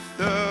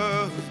wrath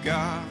of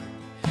God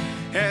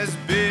has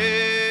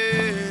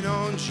been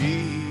on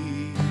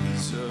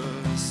Jesus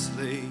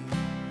laid.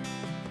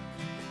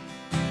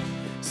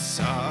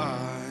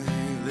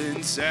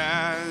 Silence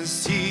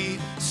as he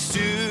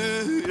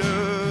stood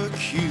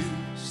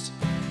accused,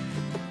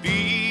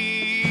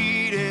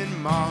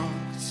 beaten,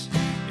 mocked,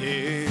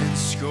 and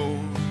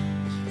scorned,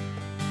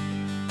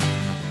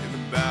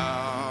 and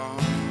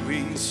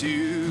bowing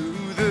to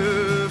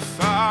the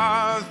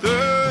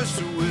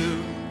Father's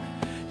will,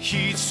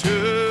 he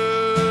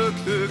took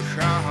the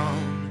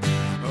crown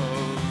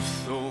of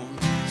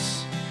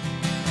thorns.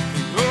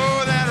 And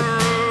oh, that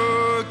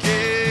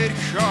rugged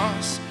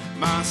cross,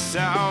 my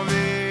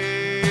salvation,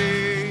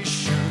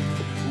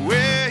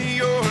 where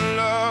your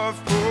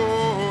love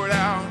poured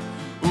out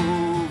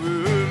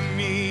over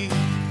me.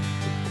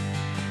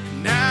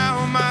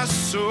 Now my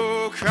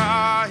soul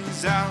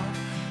cries out,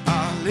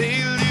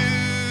 hallelujah,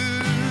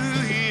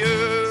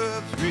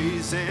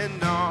 praise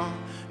and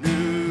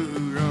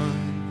honor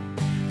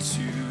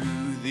unto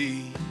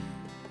thee.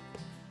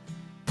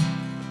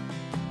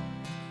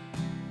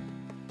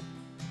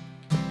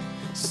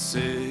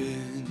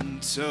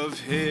 Sent of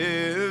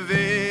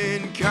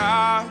heaven,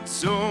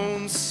 God's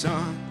own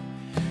Son,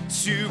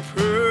 to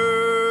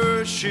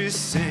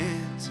purchase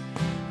and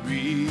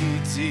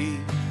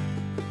redeem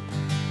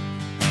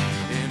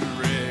and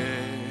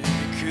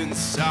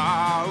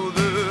reconcile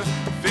the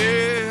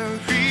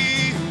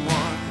very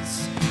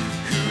ones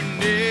who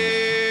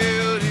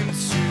nailed him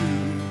to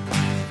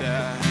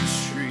that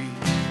tree.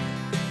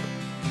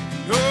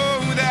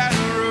 Oh, that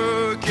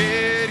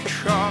rugged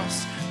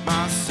cross,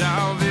 my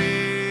salvation,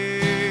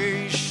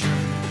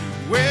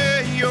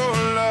 where your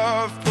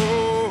love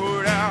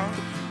poured out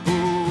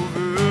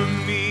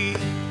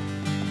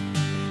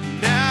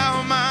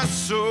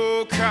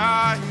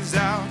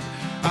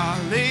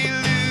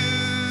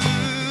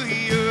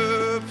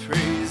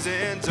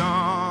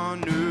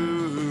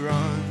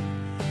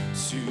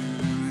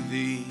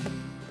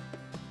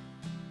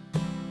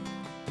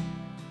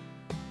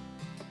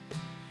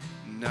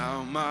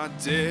Now my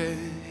debt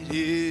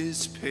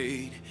is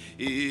paid,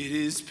 it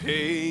is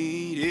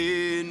paid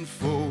in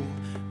full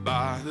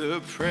by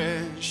the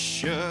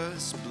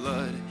precious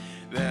blood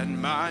that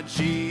my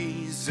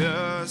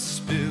Jesus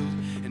spilled.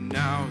 And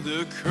now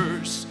the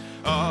curse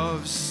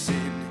of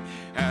sin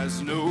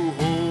has no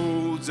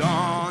hold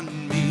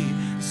on me.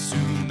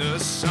 Soon the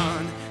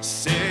sun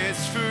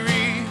sets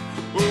free,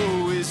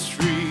 oh, it's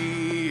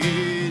free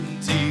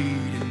indeed.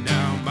 And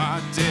now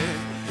my debt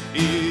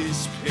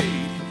is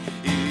paid,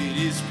 it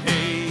is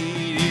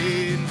paid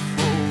in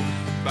full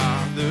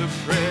by the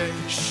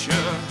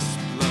precious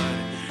blood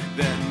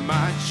that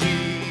my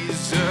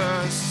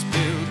Jesus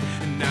spilled.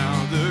 And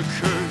now the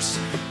curse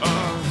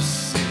of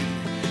sin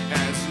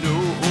has no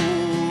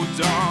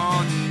hold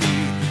on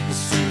me.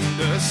 Soon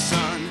the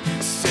sun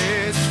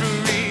sets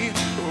free,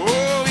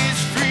 oh,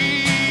 it's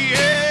free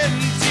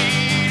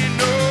indeed.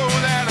 Know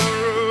that a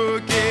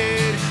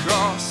rugged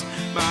cross,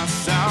 my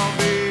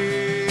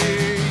salvation,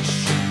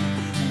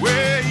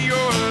 where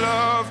your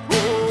love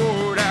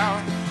poured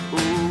out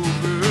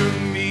over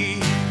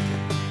me.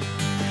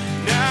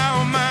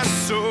 Now my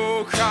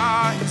soul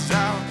cries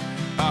out,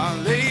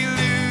 hallelujah.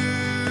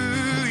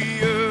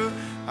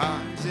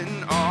 Eyes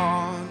in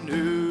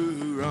honor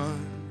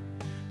run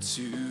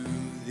to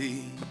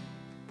thee.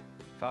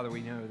 Father,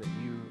 we know that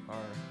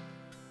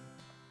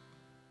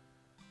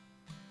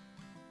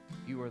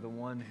you are the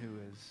one who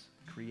has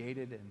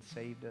created and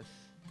saved us,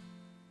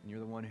 and you're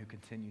the one who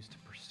continues to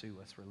pursue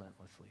us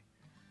relentlessly.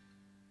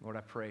 Lord,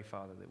 I pray,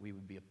 Father, that we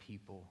would be a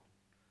people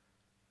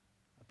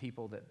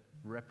that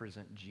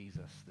represent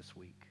Jesus this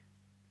week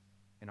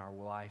in our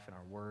life, in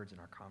our words, in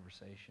our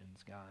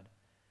conversations. God,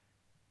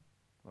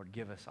 Lord,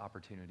 give us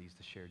opportunities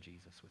to share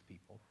Jesus with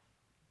people.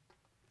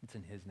 It's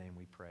in his name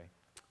we pray.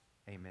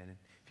 Amen. And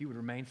if you would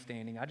remain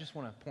standing, I just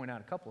want to point out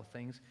a couple of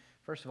things.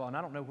 First of all, and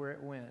I don't know where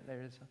it went.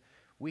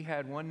 We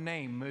had one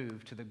name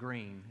move to the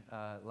green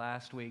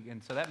last week,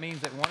 and so that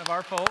means that one of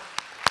our folks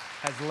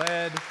has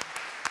led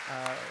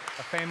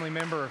a family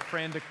member or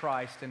friend to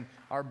Christ, and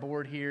our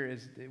board here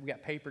we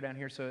got paper down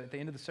here, so at the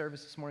end of the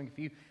service this morning, if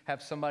you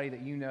have somebody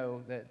that you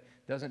know that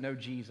doesn't know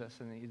Jesus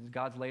and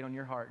God's laid on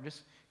your heart,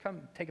 just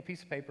come take a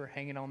piece of paper,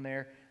 hang it on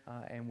there,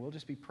 and we'll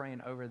just be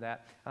praying over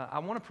that. I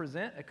want to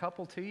present a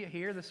couple to you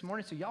here this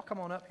morning, so y'all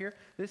come on up here.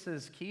 This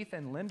is Keith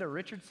and Linda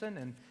Richardson,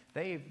 and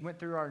they went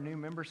through our new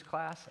members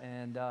class,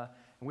 and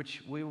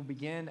which we will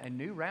begin a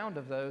new round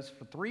of those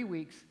for 3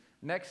 weeks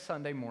next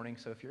Sunday morning.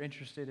 So if you're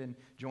interested in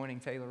joining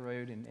Taylor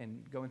Road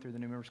and going through the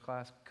new members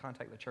class,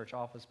 contact the church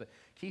office. But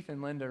Keith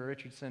and Linda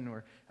Richardson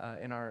were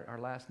in our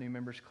last new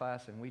members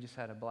class, and we just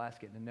had a blast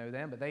getting to know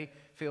them. But they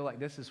feel like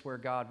this is where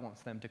God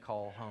wants them to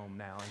call home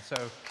now. And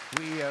so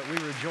we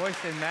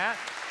rejoice in that.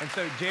 And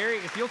so, Jerry,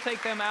 if you'll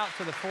take them out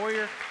to the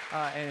foyer,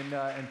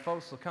 and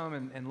folks will come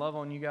and love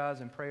on you guys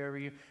and pray over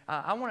you.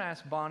 I want to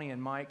ask Bonnie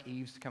and Mike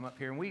Eves to come up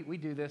here. And we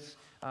do this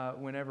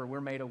whenever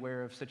we're made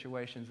aware of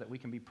situations that we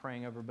can be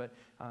praying over. But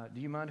do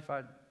you mind if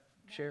I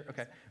share?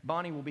 Okay.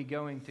 Bonnie will be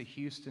going to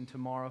Houston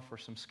tomorrow for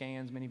some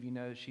scans. Many of you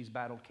know that she's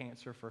battled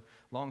cancer for a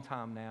long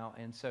time now.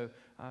 And so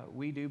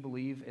we do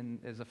believe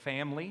as a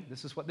family,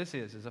 this is what this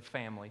is a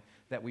family,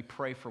 that we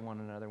pray for one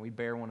another and we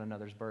bear one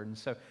another's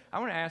burdens. So I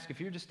want to ask, if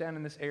you're just down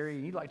in this area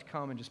and you'd like to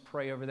come and just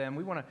pray over them,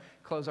 we want to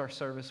close our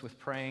service with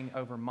praying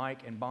over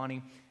Mike and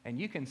Bonnie. And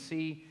you can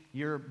see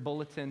your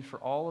bulletin for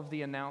all of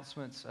the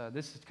announcements.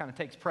 This kind of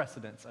takes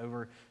precedence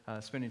over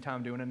spending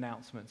time doing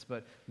announcements.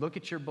 But look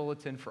at your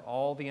bulletin for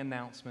all the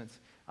announcements,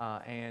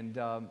 and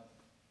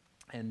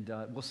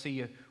we'll see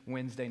you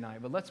Wednesday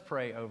night. But let's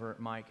pray over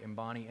Mike and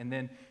Bonnie. And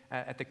then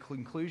at the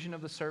conclusion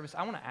of the service,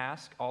 I want to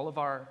ask all of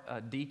our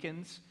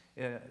deacons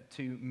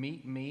to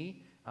meet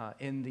me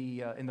in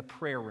the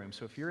prayer room.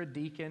 So if you're a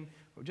deacon,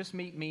 just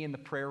meet me in the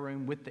prayer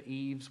room with the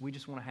Eves. We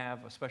just want to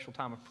have a special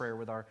time of prayer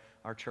with our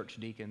church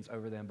deacons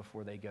over them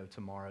before they go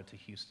tomorrow to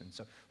Houston.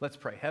 So let's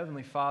pray.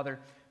 Heavenly Father,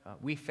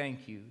 we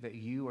thank you that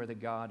you are the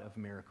God of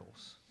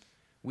miracles.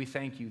 We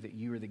thank you that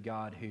you are the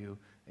God who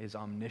is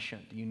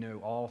omniscient. You know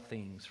all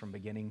things from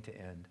beginning to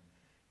end.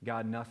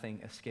 God,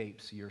 nothing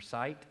escapes your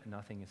sight.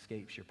 Nothing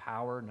escapes your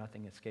power.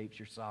 Nothing escapes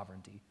your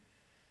sovereignty.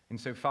 And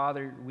so,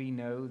 Father, we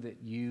know that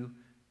you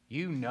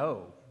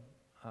know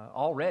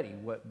already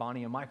what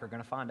Bonnie and Mike are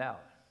going to find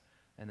out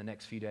in the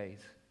next few days.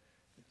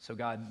 So,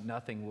 God,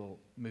 nothing will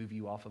move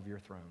you off of your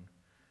throne.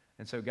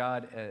 And so,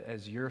 God,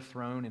 as your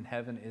throne in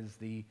heaven is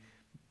the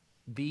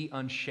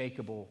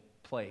unshakable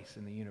place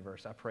in the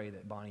universe, I pray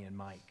that Bonnie and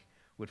Mike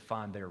would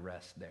find their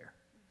rest there.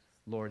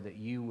 Lord, that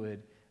you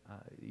would,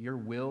 your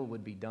will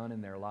would be done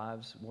in their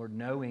lives. Lord,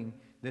 knowing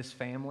this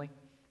family,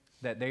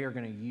 that they are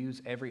going to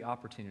use every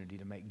opportunity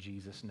to make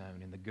Jesus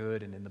known in the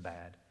good and in the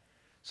bad.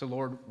 So,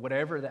 Lord,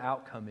 whatever the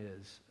outcome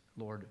is,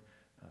 Lord,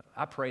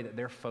 I pray that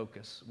their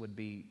focus would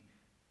be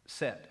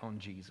set on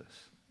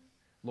Jesus.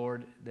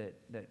 Lord, that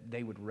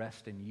they would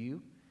rest in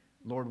you.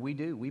 Lord, we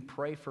do. We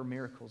pray for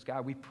miracles.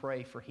 God, we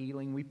pray for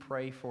healing. We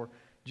pray for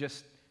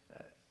just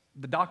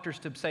the doctors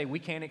to say we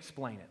can't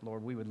explain it.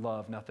 Lord, we would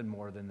love nothing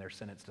more than their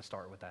sentence to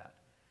start with that.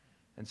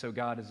 And so,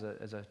 God,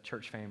 as a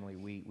church family,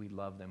 we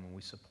love them and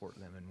we support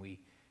them, and we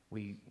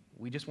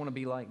just want to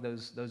be like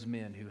those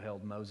men who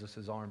held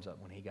Moses' arms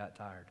up when he got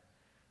tired.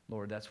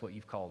 Lord, that's what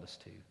you've called us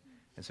to.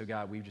 And so,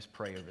 God, we just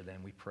pray over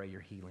them. We pray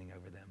your healing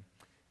over them.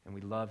 And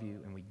we love you,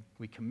 and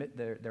we commit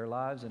their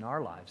lives and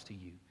our lives to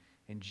you.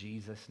 In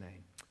Jesus'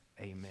 name,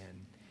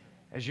 amen.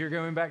 As you're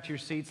going back to your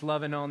seats,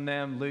 loving on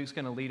them, Luke's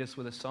going to lead us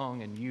with a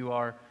song, and you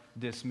are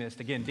dismissed.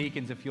 Again,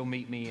 deacons, if you'll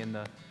meet me in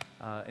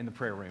the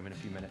prayer room in a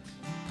few minutes.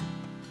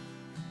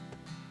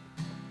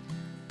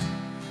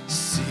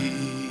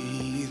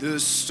 See, the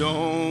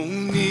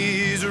stone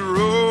is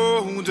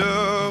rolled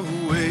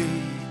away.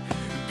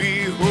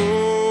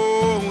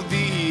 Behold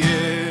the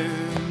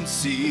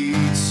empty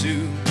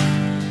tomb.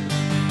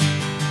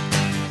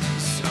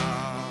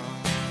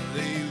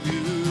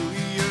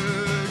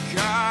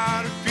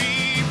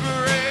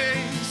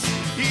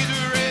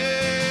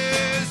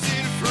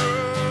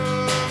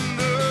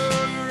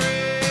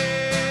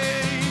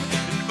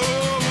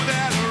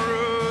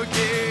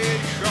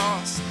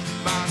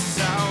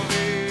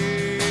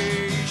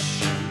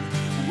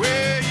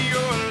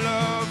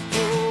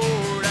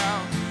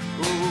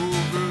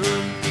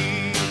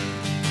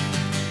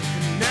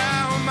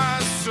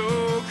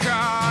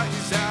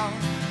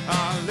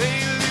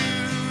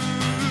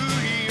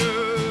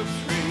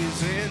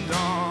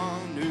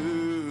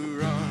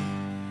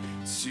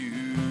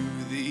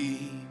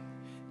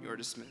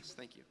 Dismissed.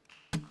 Thank you.